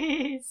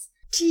mysteries.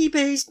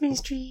 Tea-based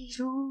mysteries.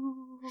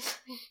 Ooh.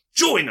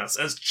 Join us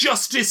as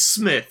Justice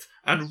Smith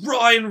and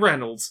Ryan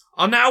Reynolds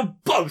are now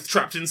both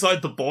trapped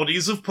inside the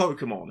bodies of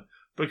Pokemon.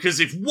 Because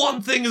if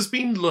one thing has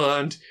been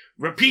learned,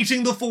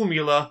 repeating the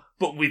formula,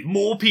 but with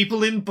more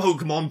people in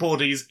Pokemon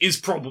bodies, is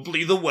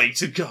probably the way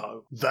to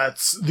go.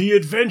 That's The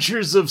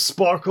Adventures of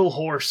Sparkle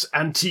Horse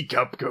and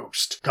Teacup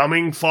Ghost,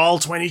 coming fall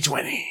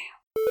 2020.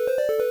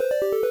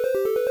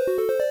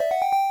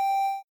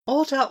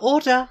 Order.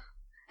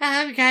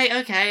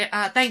 Okay.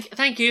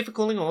 Thank you for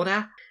calling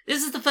order.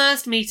 This is the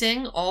first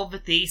meeting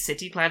of the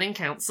City Planning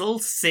Council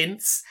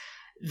since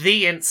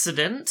the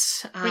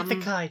incident. With the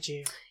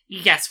kaiju.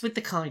 Yes, with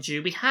the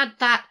kaiju. We had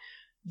that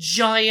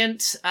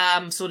giant,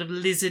 sort of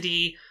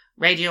lizardy,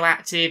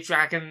 radioactive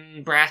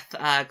dragon breath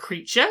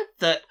creature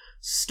that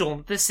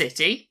stormed the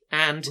city,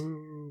 and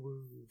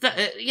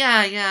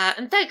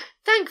and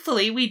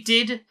thankfully we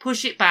did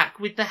push it back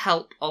with the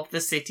help of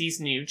the city's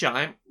new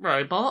giant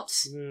robot.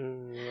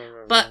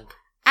 But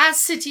as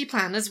city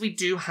planners, we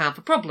do have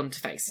a problem to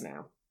face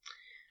now.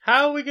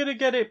 How are we gonna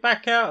get it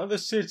back out of the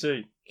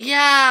city?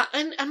 Yeah,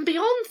 and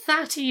beyond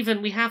that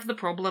even, we have the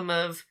problem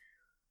of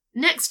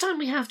next time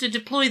we have to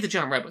deploy the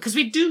giant robot, because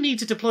we do need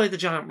to deploy the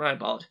giant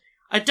robot.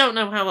 I don't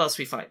know how else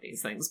we fight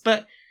these things,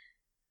 but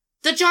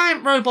the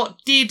giant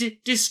robot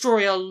did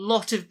destroy a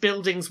lot of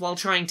buildings while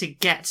trying to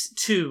get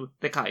to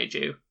the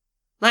kaiju.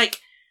 Like,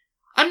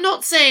 I'm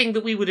not saying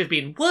that we would have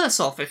been worse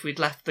off if we'd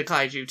left the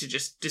kaiju to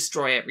just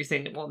destroy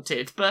everything it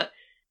wanted, but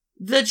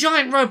the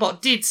giant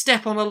robot did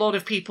step on a lot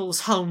of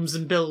people's homes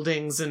and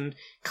buildings and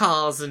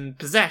cars and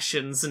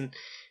possessions, and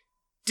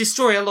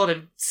destroy a lot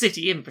of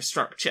city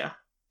infrastructure.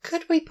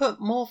 Could we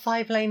put more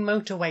 5-lane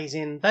motorways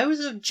in?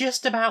 Those are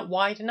just about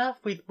wide enough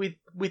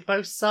with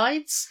both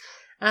sides.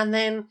 And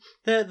then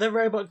the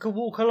robot could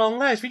walk along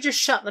those. We just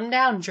shut them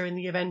down during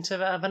the event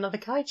of another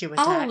kaiju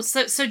attack. Oh,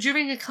 so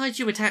during a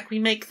kaiju attack, we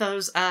make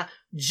those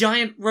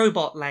giant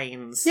robot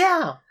lanes.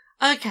 Yeah.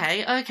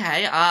 Okay.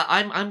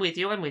 I'm with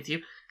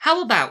you.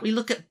 How about we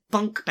look at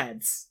bunk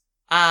beds?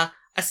 A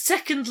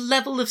second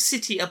level of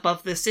city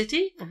above the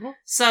city. Mm-hmm.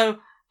 So,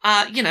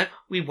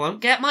 we won't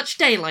get much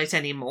daylight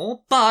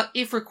anymore, but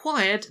if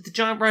required, the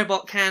giant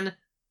robot can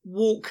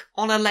walk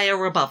on a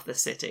layer above the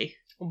city.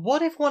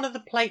 What if one of the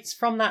plates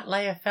from that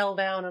layer fell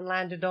down and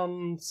landed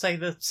on, say,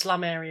 the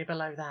slum area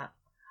below that?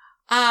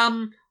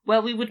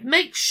 Well, we would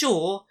make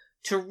sure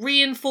to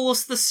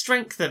reinforce the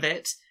strength of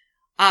it.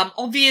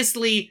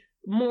 Obviously,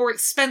 more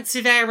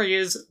expensive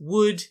areas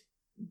would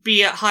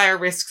be at higher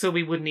risk, so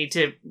we would need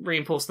to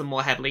reinforce them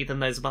more heavily than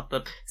those above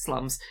the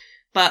slums.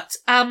 But,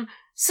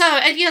 so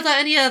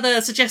any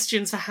other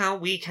suggestions for how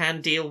we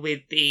can deal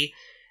with the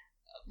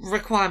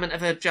requirement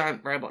of a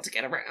giant robot to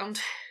get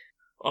around?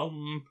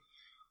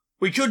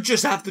 We could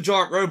just have the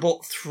giant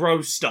robot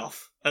throw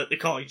stuff at the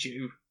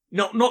kaiju.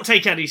 Not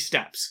take any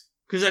steps,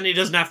 because then he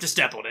doesn't have to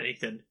step on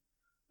anything.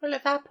 Well,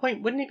 at that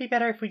point, wouldn't it be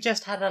better if we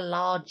just had a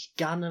large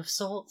gun of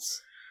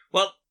sorts?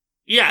 Well,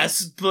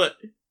 yes, but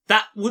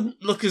that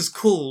wouldn't look as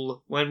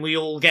cool when we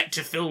all get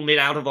to film it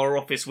out of our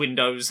office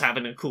windows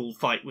having a cool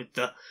fight with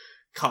the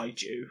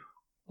kaiju.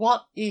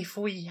 What if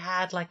we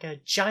had, like, a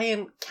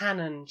giant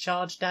cannon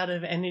charged out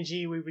of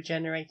energy we were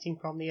generating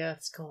from the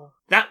Earth's core?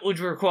 That would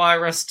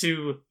require us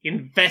to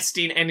invest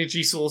in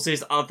energy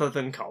sources other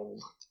than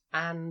coal.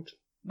 And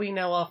we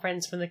know our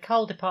friends from the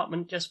coal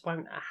department just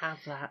won't have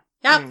that.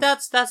 Yeah,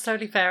 that's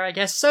totally fair, I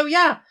guess. So,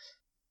 yeah.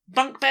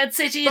 Bunk bed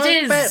city it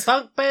is!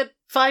 Bunk bed,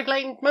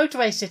 5-lane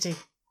motorway city.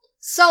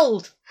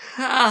 Sold!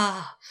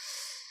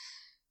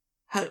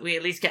 Hope we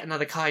at least get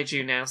another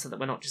kaiju now so that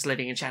we're not just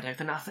living in shadow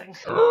for nothing.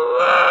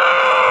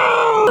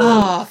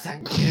 Oh,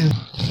 thank you.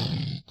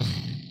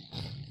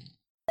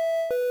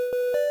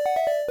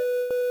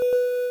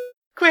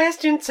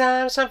 Question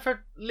time. Time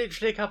for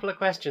literally a couple of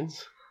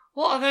questions.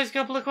 What are those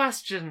couple of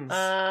questions?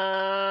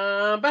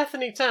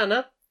 Bethany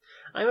Turner.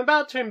 I'm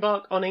about to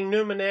embark on a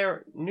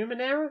Numenera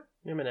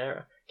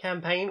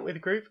campaign with a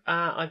group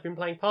I've been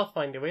playing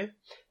Pathfinder with.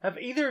 Have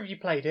either of you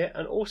played it?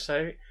 And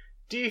also,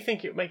 do you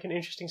think it would make an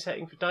interesting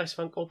setting for Dice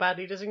Funk or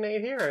badly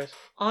designated heroes?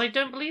 I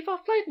don't believe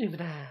I've played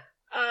Numenera.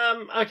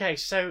 Okay,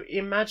 so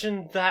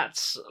imagine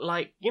that's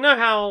like, you know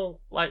how,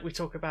 like, we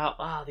talk about,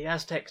 the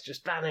Aztecs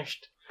just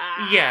vanished.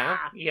 Yeah.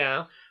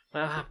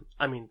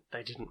 I mean,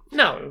 they didn't.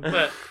 No,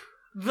 but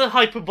the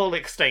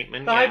hyperbolic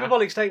statement, The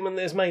hyperbolic statement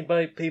that is made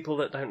by people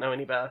that don't know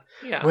any better.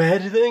 Yeah. Where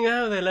did they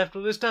go? They left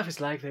all this stuff. It's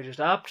like they just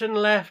upped and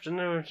left and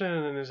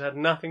it's had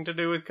nothing to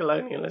do with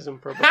colonialism,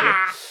 probably.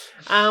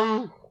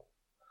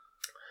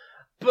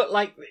 But,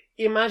 like,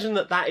 imagine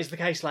that is the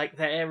case. Like,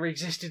 there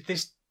existed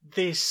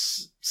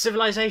this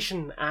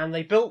civilization, and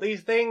they built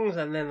these things,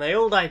 and then they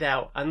all died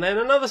out. And then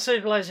another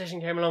civilization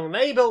came along, and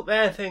they built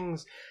their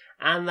things,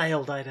 and they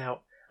all died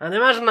out. And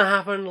imagine that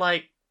happened,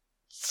 like,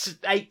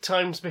 8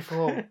 times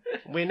before.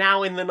 We're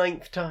now in the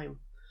 9th time.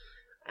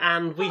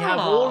 And we have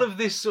all of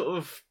this sort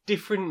of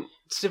different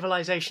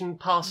civilization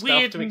past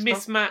weird, stuff to explore.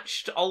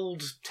 mismatched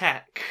old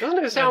tech.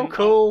 Doesn't it sound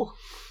cool?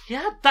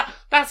 Yeah,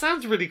 that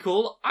sounds really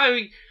cool.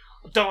 I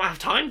don't have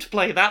time to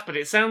play that, but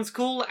it sounds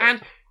cool,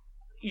 and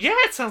yeah,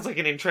 it sounds like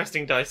an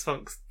interesting Dice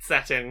Funk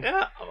setting.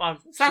 Yeah,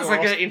 sounds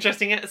like an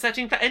interesting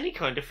setting for any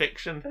kind of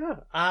fiction. Yeah.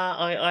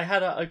 I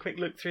had a quick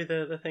look through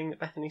the thing that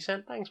Bethany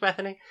sent. Thanks,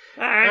 Bethany.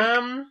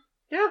 Thanks.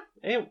 Yeah,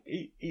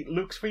 it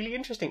looks really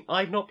interesting.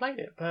 I've not played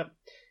it, but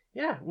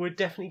yeah, would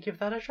definitely give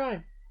that a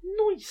try.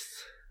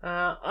 Nice.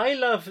 I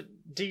love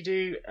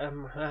Dedu.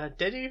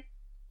 Dedu.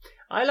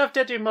 I love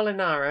Dedu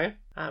Molinaro.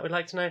 Would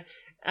like to know.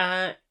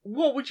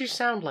 What would you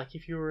sound like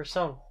if you were a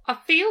song? I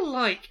feel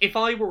like if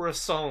I were a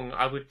song,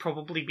 I would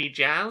probably be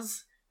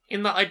jazz,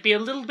 in that I'd be a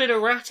little bit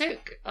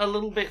erratic, a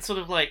little bit sort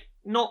of like,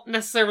 not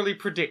necessarily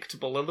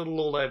predictable, a little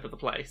all over the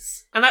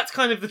place. And that's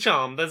kind of the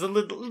charm. There's a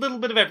little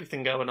bit of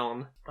everything going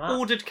on.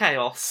 Ordered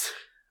chaos.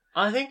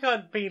 I think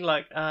I'd be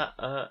like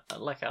a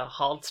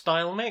hard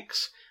style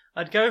mix.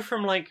 I'd go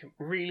from like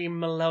really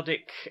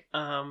melodic,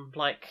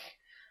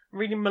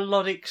 really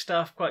melodic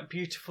stuff, quite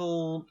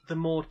beautiful, the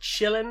more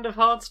chill end of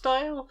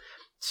hardstyle,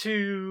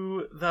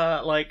 to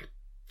the, like,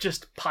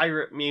 just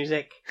pirate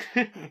music,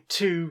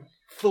 to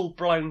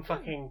full-blown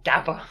fucking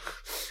gabba.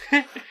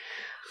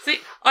 See,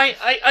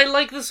 I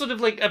like the sort of,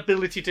 like,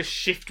 ability to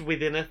shift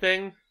within a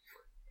thing,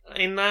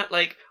 in that,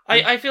 like,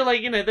 I feel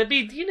like, there'd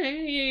be,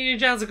 your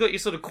jazz have got your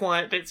sort of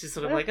quiet bits, you're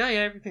sort of like, oh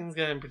yeah, everything's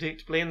going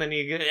predictably, and then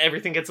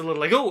everything gets a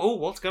little like, oh,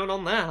 what's going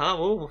on there, huh?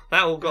 Oh,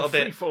 that all got a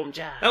bit... Freeform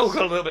jazz. That all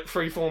got a little bit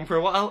freeform for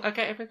a while. I'll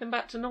get everything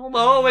back to normal.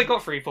 Oh, it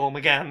got freeform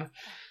again.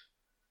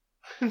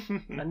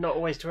 And not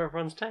always to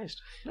everyone's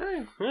taste.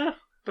 No. Yeah.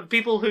 But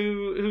people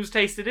whose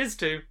taste it is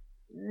to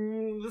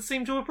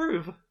seem to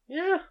approve.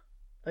 Yeah,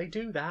 they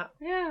do that.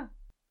 Yeah.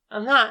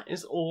 And that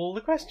is all the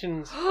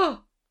questions.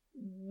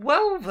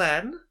 Well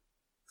then,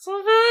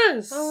 so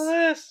this.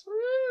 this.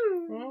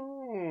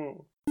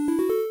 Mm.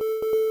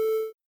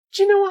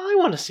 Do you know what I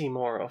want to see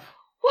more of?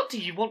 What do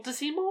you want to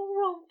see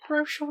more of?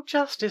 Social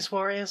justice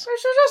warriors.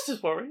 Social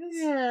justice warriors.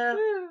 Yeah.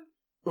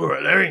 All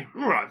right, Larry.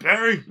 All right,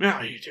 Barry, how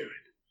are you doing?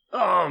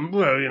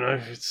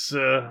 Well, it's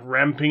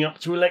ramping up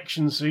to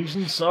election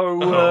season,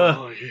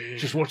 so Yeah.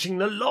 just watching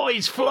the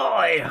lies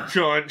fly.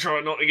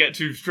 Try not to get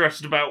too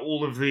stressed about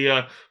all of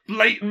the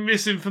blatant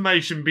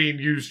misinformation being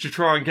used to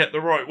try and get the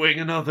right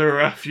wing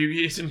another few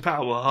years in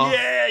power. Huh?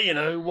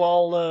 Yeah,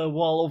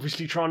 while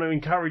obviously trying to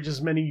encourage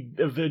as many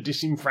of the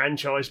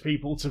disenfranchised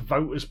people to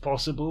vote as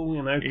possible,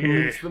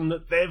 convince them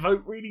that their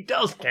vote really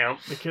does count,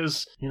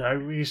 because,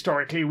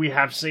 historically we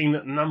have seen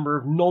that the number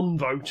of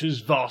non-voters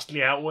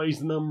vastly outweighs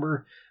the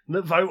number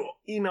that vote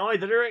in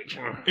either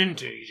direction.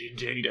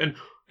 Indeed, and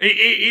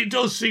it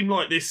does seem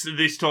like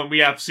this time we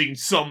have seen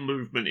some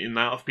movement in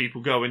that of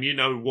people going, you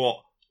know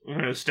what, I'm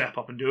going to step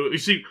up and do it.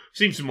 It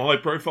seems some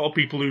high-profile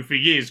people who for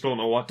years gone,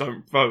 oh, I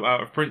don't vote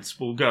out of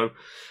principle, go,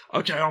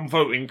 okay, I'm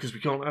voting because we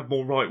can't have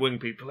more right-wing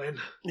people in.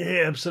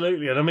 Yeah,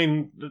 absolutely. And I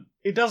mean,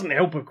 it doesn't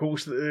help, of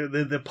course,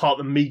 the part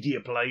the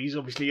media plays.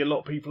 Obviously, a lot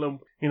of people are,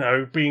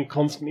 being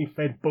constantly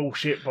fed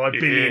bullshit by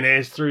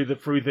billionaires through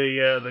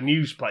the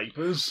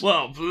newspapers.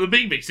 Well, the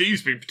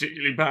BBC's been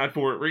particularly bad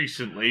for it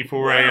recently,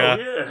 for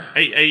yeah.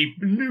 a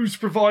news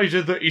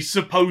provider that is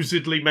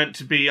supposedly meant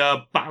to be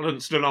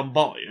balanced and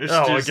unbiased.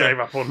 Oh, I gave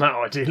up on that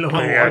idea long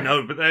ago. I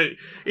know, but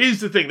here's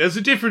the thing. There's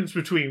a difference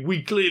between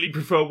we clearly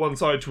prefer one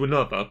side to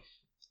another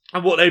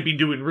and what they've been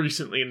doing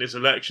recently in this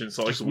election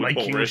cycle Just with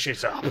making Boris.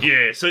 shit up.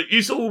 Yeah, so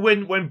you saw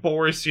when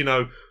Boris,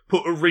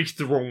 put a wreath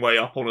the wrong way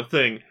up on a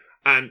thing,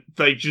 and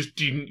they just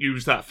didn't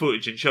use that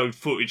footage and showed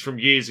footage from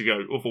years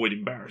ago, avoid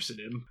embarrassing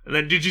him. And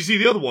then did you see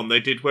the other one they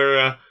did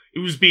where it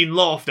was being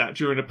laughed at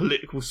during a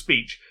political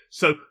speech?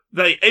 So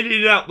they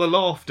edited out the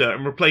laughter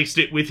and replaced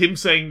it with him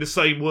saying the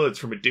same words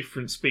from a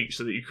different speech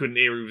so that you couldn't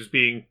hear he was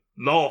being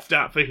laughed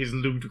at for his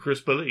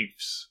ludicrous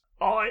beliefs.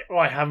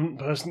 I haven't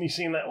personally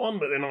seen that one,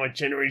 but then I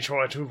generally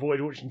try to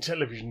avoid watching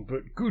television.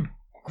 But good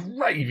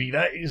gravy,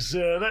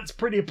 that's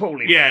pretty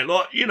appalling. Yeah,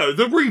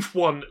 the reef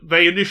one,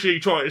 they initially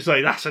tried to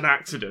say that's an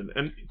accident,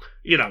 and,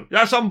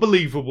 that's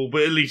unbelievable,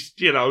 but at least,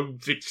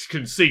 it's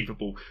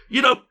conceivable.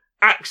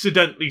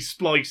 Accidentally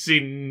splice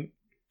in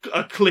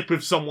a clip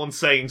of someone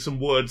saying some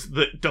words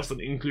that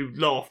doesn't include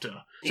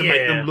laughter to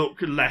make them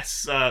look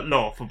less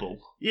laughable.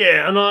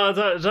 Yeah, and I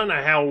don't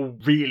know how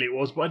real it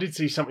was, but I did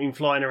see something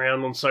flying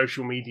around on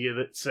social media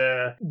that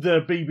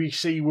the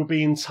BBC were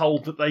being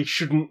told that they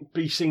shouldn't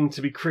be seen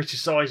to be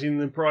criticising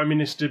the Prime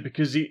Minister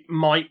because it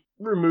might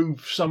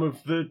remove some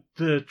of the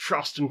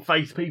trust and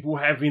faith people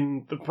have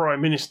in the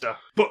Prime Minister.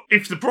 But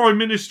if the Prime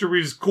Minister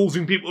is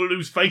causing people to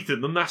lose faith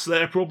in them, that's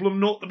their problem,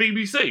 not the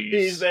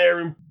BBC's.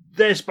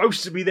 They're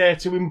supposed to be there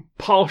to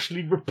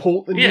impartially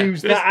report the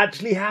news that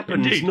actually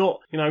happens, indeed.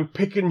 Not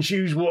if and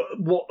choose what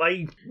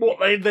they're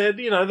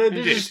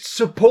just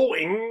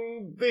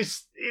supporting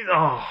this.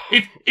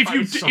 If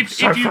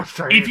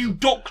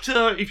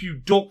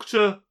you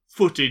doctor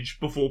footage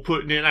before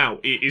putting it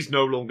out, it is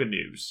no longer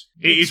news.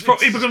 It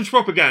becomes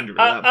propaganda at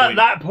that point. At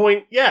that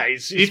point, yeah,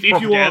 it's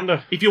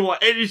propaganda. If you are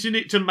editing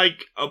it to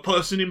make a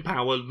person in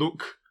power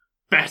look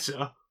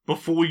better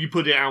before you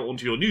put it out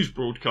onto your news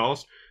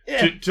broadcast.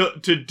 Yeah.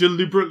 To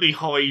deliberately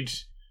hide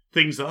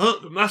things that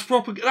hurt them.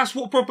 That's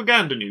what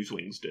propaganda news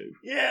wings do.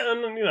 Yeah,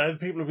 and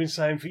people have been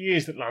saying for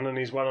years that London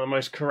is one of the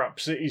most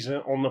corrupt cities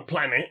on the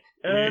planet,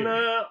 and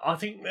I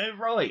think they're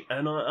right.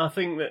 And I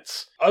think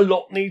that a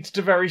lot needs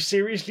to very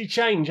seriously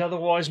change.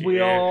 Otherwise,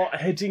 we are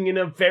heading in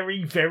a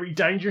very, very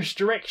dangerous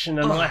direction.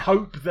 And I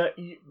hope that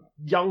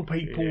young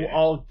people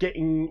are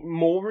getting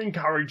more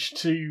encouraged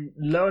to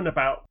learn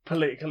about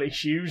political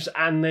issues,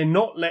 and they're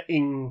not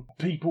letting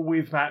people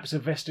with perhaps a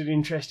vested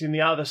interest in the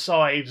other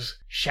side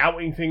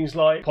shouting things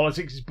like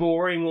politics is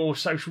boring or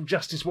social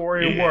justice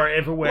warrior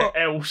or whatever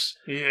else.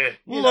 Yeah.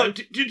 Well,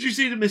 did you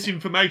see the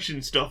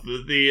misinformation stuff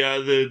that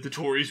the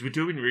Tories were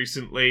doing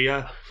recently?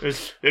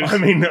 Amongst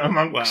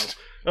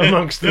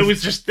there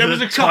was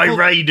a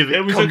tirade of it.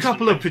 There was a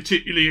couple of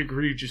particularly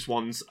egregious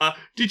ones.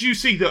 Did you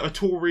see that a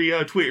Tory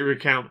Twitter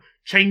account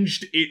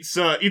changed it's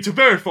a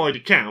verified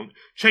account,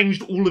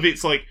 changed all of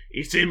its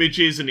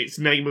images and its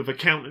name of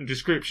account and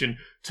description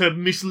to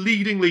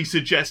misleadingly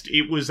suggest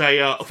it was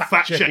a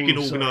fact-checking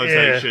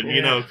organisation,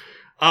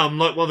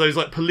 like one of those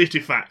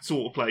PolitiFact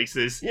sort of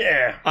places.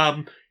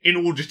 Yeah. In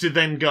order to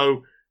then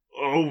go,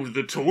 oh,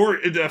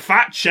 the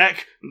fact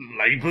check,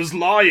 Labour's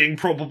lying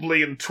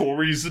probably, and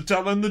Tories are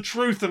telling the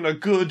truth and are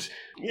good.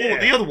 Yeah.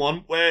 Or the other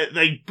one where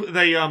they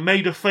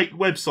made a fake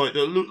website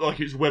that looked like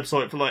it's a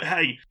website for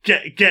hey,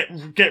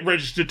 get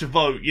registered to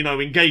vote,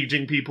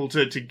 engaging people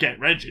to get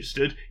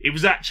registered. It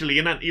was actually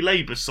an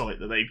anti-Labour site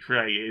that they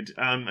created,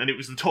 and it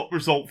was the top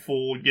result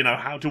for,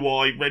 how do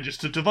I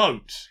register to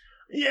vote?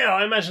 Yeah,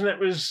 I imagine that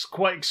was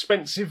quite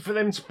expensive for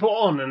them to put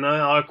on, and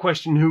I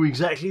question who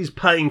exactly is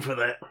paying for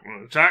that.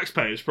 Well,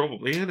 taxpayers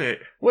probably, isn't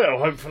it? Well,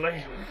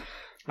 hopefully.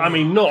 I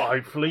mean, not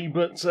hopefully,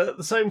 but at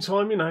the same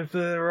time,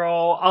 there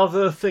are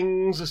other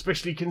things,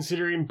 especially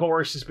considering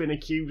Boris has been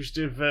accused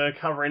of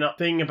covering up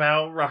thing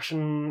about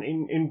Russian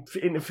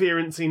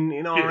interference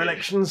in our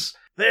elections.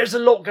 There's a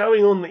lot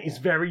going on that is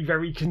very,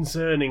 very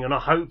concerning, and I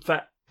hope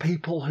that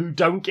people who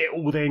don't get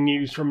all their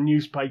news from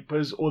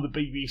newspapers or the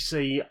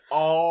BBC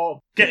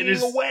are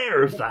being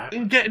aware of that.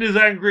 And getting as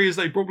angry as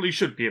they probably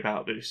should be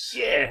about this.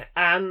 Yeah,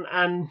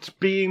 and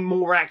being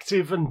more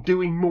active and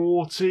doing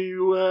more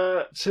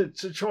to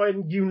try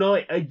and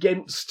unite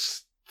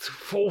against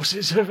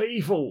forces of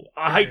evil.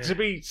 I hate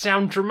to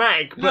sound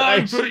dramatic,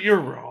 but but you're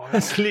right.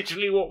 that's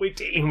literally what we're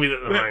dealing with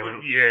at the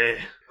moment. Yeah.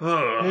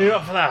 Oh. You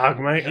up for that hug,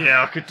 mate?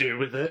 Yeah, I could do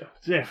with it.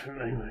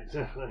 Definitely, mate,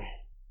 definitely.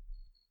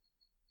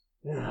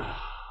 Yeah.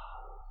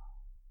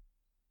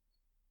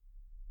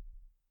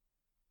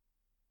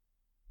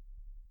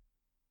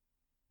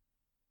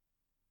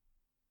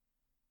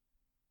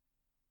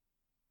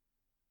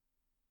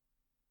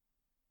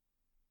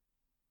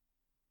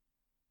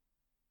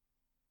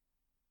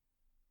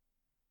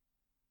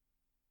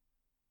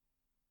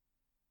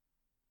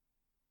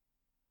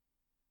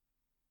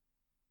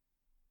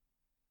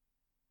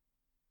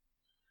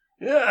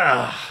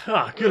 Yeah.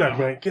 Good luck,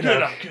 mate. Good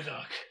luck. Good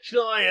luck.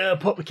 Shall I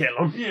pop the kettle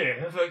on? Yeah,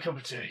 have a cup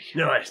of tea.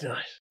 Nice.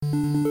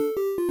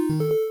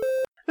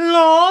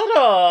 Lord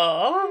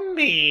of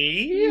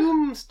Me?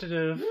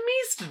 Mr.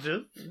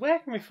 Where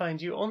can we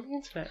find you on the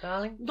internet,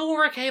 darling?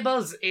 Laura K.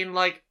 Buzz in,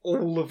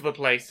 all of the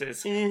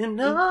places. In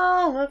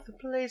all of the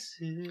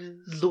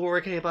places.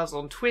 Laura K. Buzz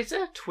on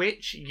Twitter,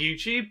 Twitch,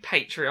 YouTube,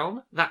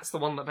 Patreon. That's the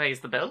one that pays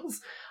the bills.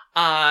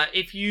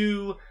 If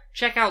you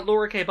check out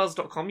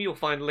laurakbuzz.com, you'll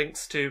find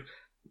links to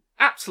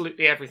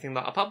absolutely everything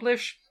that I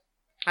publish,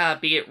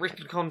 be it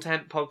written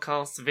content,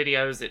 podcasts,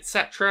 videos,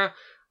 etc.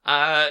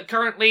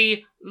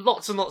 Currently,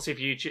 lots and lots of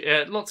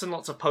YouTube, lots and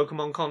lots of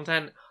Pokemon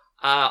content.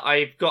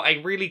 I've got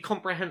a really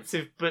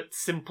comprehensive but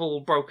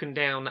simple, broken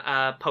down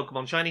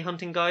Pokemon shiny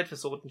hunting guide for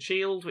Sword and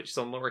Shield, which is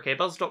on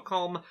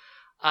laurakbuzz.com.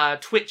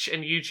 Twitch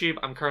and YouTube,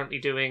 I'm currently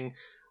doing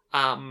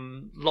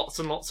lots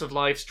and lots of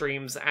live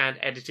streams and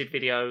edited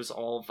videos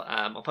of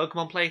a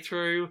Pokemon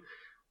playthrough.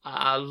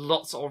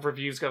 Lots of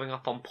reviews going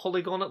up on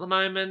Polygon at the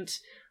moment.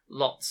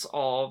 Lots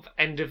of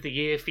end of the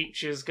year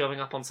features going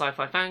up on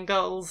Sci-Fi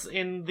Fangirls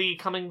in the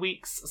coming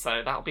weeks,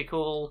 so that'll be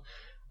cool.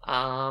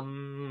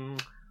 What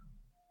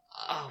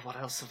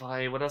else have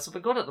I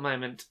got at the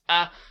moment?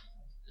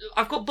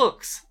 I've got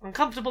books.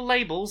 Uncomfortable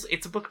Labels.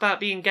 It's a book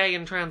about being gay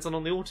and trans and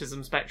on the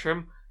autism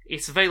spectrum.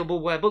 It's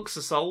available where books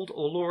are sold,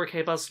 or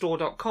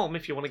laurakbuzzstore.com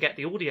if you want to get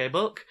the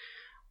audiobook.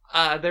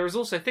 There is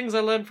also Things I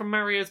Learned from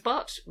Mario's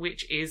Butt,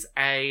 which is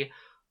a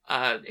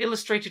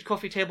illustrated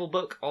coffee table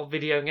book of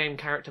video game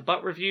character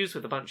butt reviews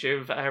with a bunch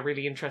of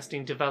really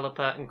interesting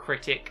developer and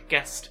critic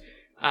guest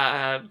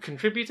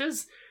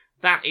contributors.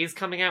 That is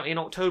coming out in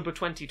October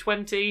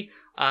 2020.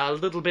 A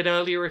little bit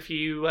earlier if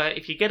you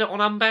get it on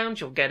Unbound,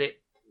 you'll get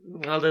it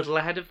a little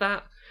ahead of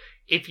that.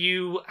 If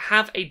you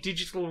have a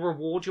digital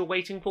reward you're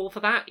waiting for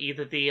that,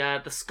 either the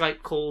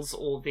Skype calls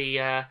or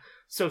the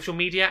social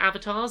media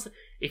avatars,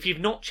 if you've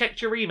not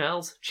checked your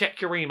emails, check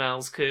your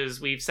emails,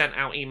 because we've sent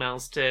out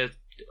emails to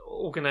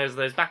organise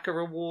those backer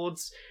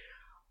rewards.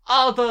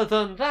 Other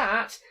than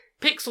that,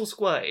 Pixel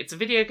Square. It's a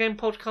video game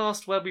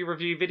podcast where we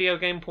review video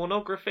game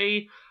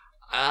pornography.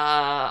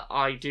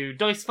 I do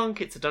Dice Funk.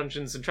 It's a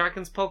Dungeons and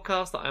Dragons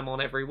podcast that I'm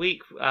on every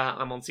week.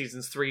 I'm on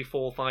seasons 3,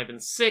 4, 5,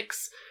 and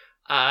 6.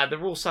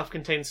 They're all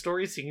self-contained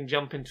stories, so you can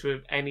jump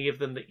into any of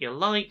them that you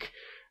like.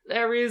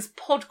 There is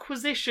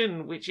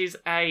Podquisition, which is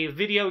a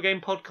video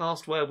game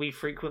podcast where we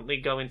frequently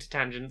go into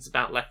tangents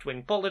about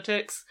left-wing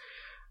politics.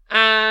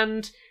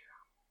 And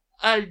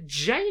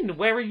Jane,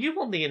 where are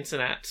you on the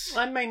internet?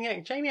 I'm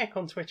Maniac Janiac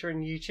on Twitter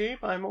and YouTube.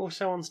 I'm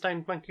also on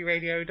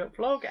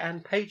stonedmonkeyradio.blog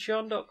and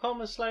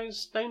patreon.com as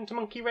Stone to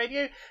Monkey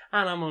Radio.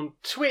 And I'm on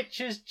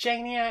Twitch as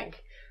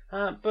Janiac.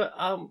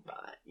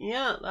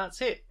 Yeah,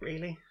 that's it,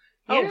 really.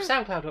 Yeah. Oh,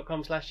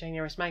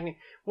 soundcloud.com/JaniarisMagni,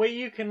 where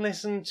you can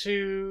listen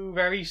to,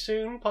 very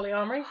soon,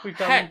 Polyamory. We've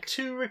done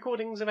 2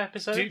 recordings of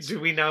episodes. Do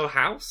we know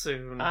how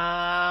soon?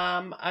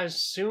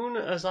 As soon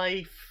as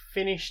I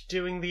finish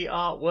doing the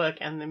artwork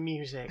and the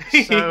music.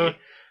 So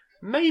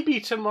maybe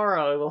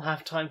tomorrow we'll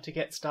have time to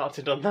get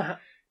started on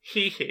that.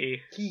 Hee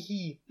hee.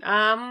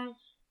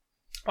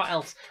 What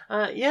else?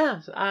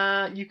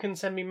 You can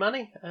send me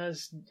money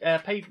as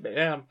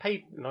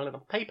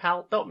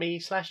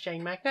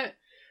paypal.me/JaneMagnet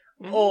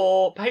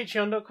or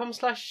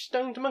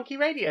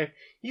patreon.com/StoneToMonkeyRadio.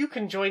 You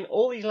can join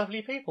all these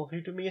lovely people who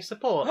do me a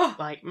support.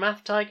 Like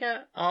Math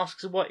Tiger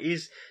asks what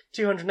is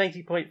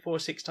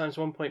 280.46 times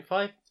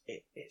 1.5.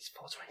 It's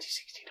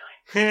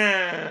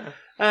 420.69.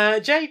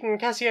 Jaden,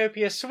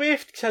 Cassiopeia,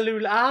 Swift,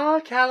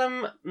 Talul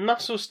Callum,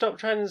 Muscle, stop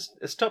trying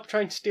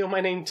to steal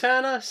my name,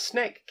 Turner,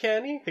 Sneck,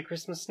 Kearney, the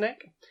Christmas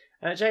Sneck,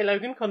 J.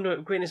 Logan, Conduit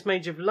of Greatness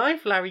Mage of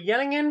Life, Larry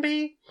Yelling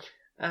NB,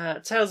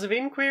 Tales of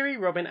Inquiry,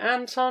 Robin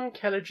Anton,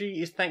 Keller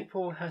G is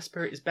thankful her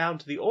spirit is bound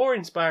to the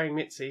awe-inspiring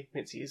Mitzi.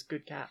 Mitzi is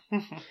good cat.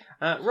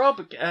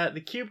 Rob,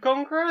 the Cube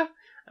Conqueror,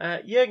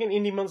 Jürgen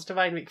Indie Monster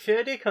Weidvik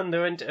Fjördig,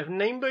 Underwent of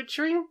Name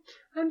Butchering,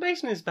 and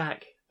Basin is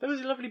back.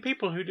 Those are lovely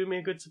people who do me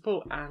a good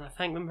support, and I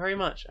thank them very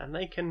much. And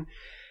they can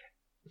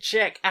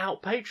check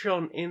out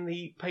Patreon in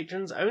the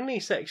Patrons Only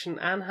section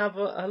and have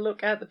a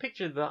look at the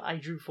picture that I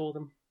drew for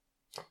them.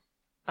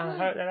 I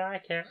hope they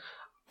like it.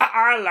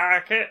 I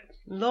like it.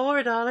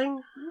 Laura,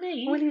 darling,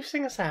 Me? will you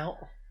sing us out?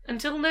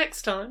 Until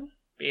next time,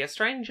 be a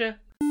stranger.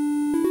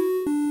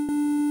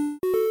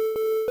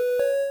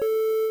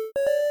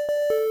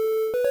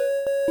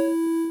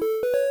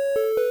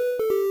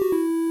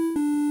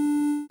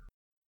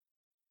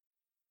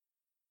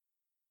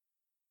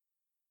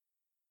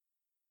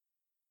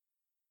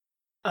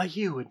 Are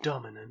you a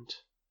dominant?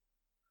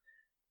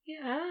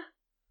 Yeah.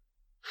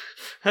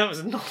 That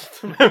was not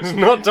That was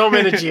not Dom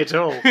energy at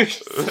all.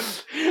 This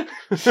is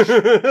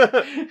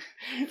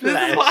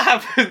what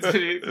happens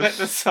when you expect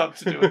the sub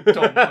to do a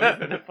Dom voice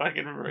and if I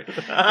can read.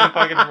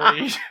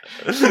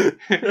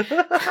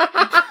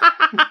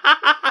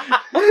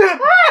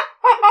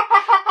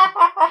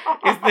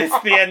 Is this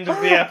the end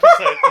of the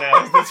episode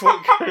now? Is this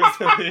what goes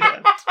to the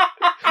end?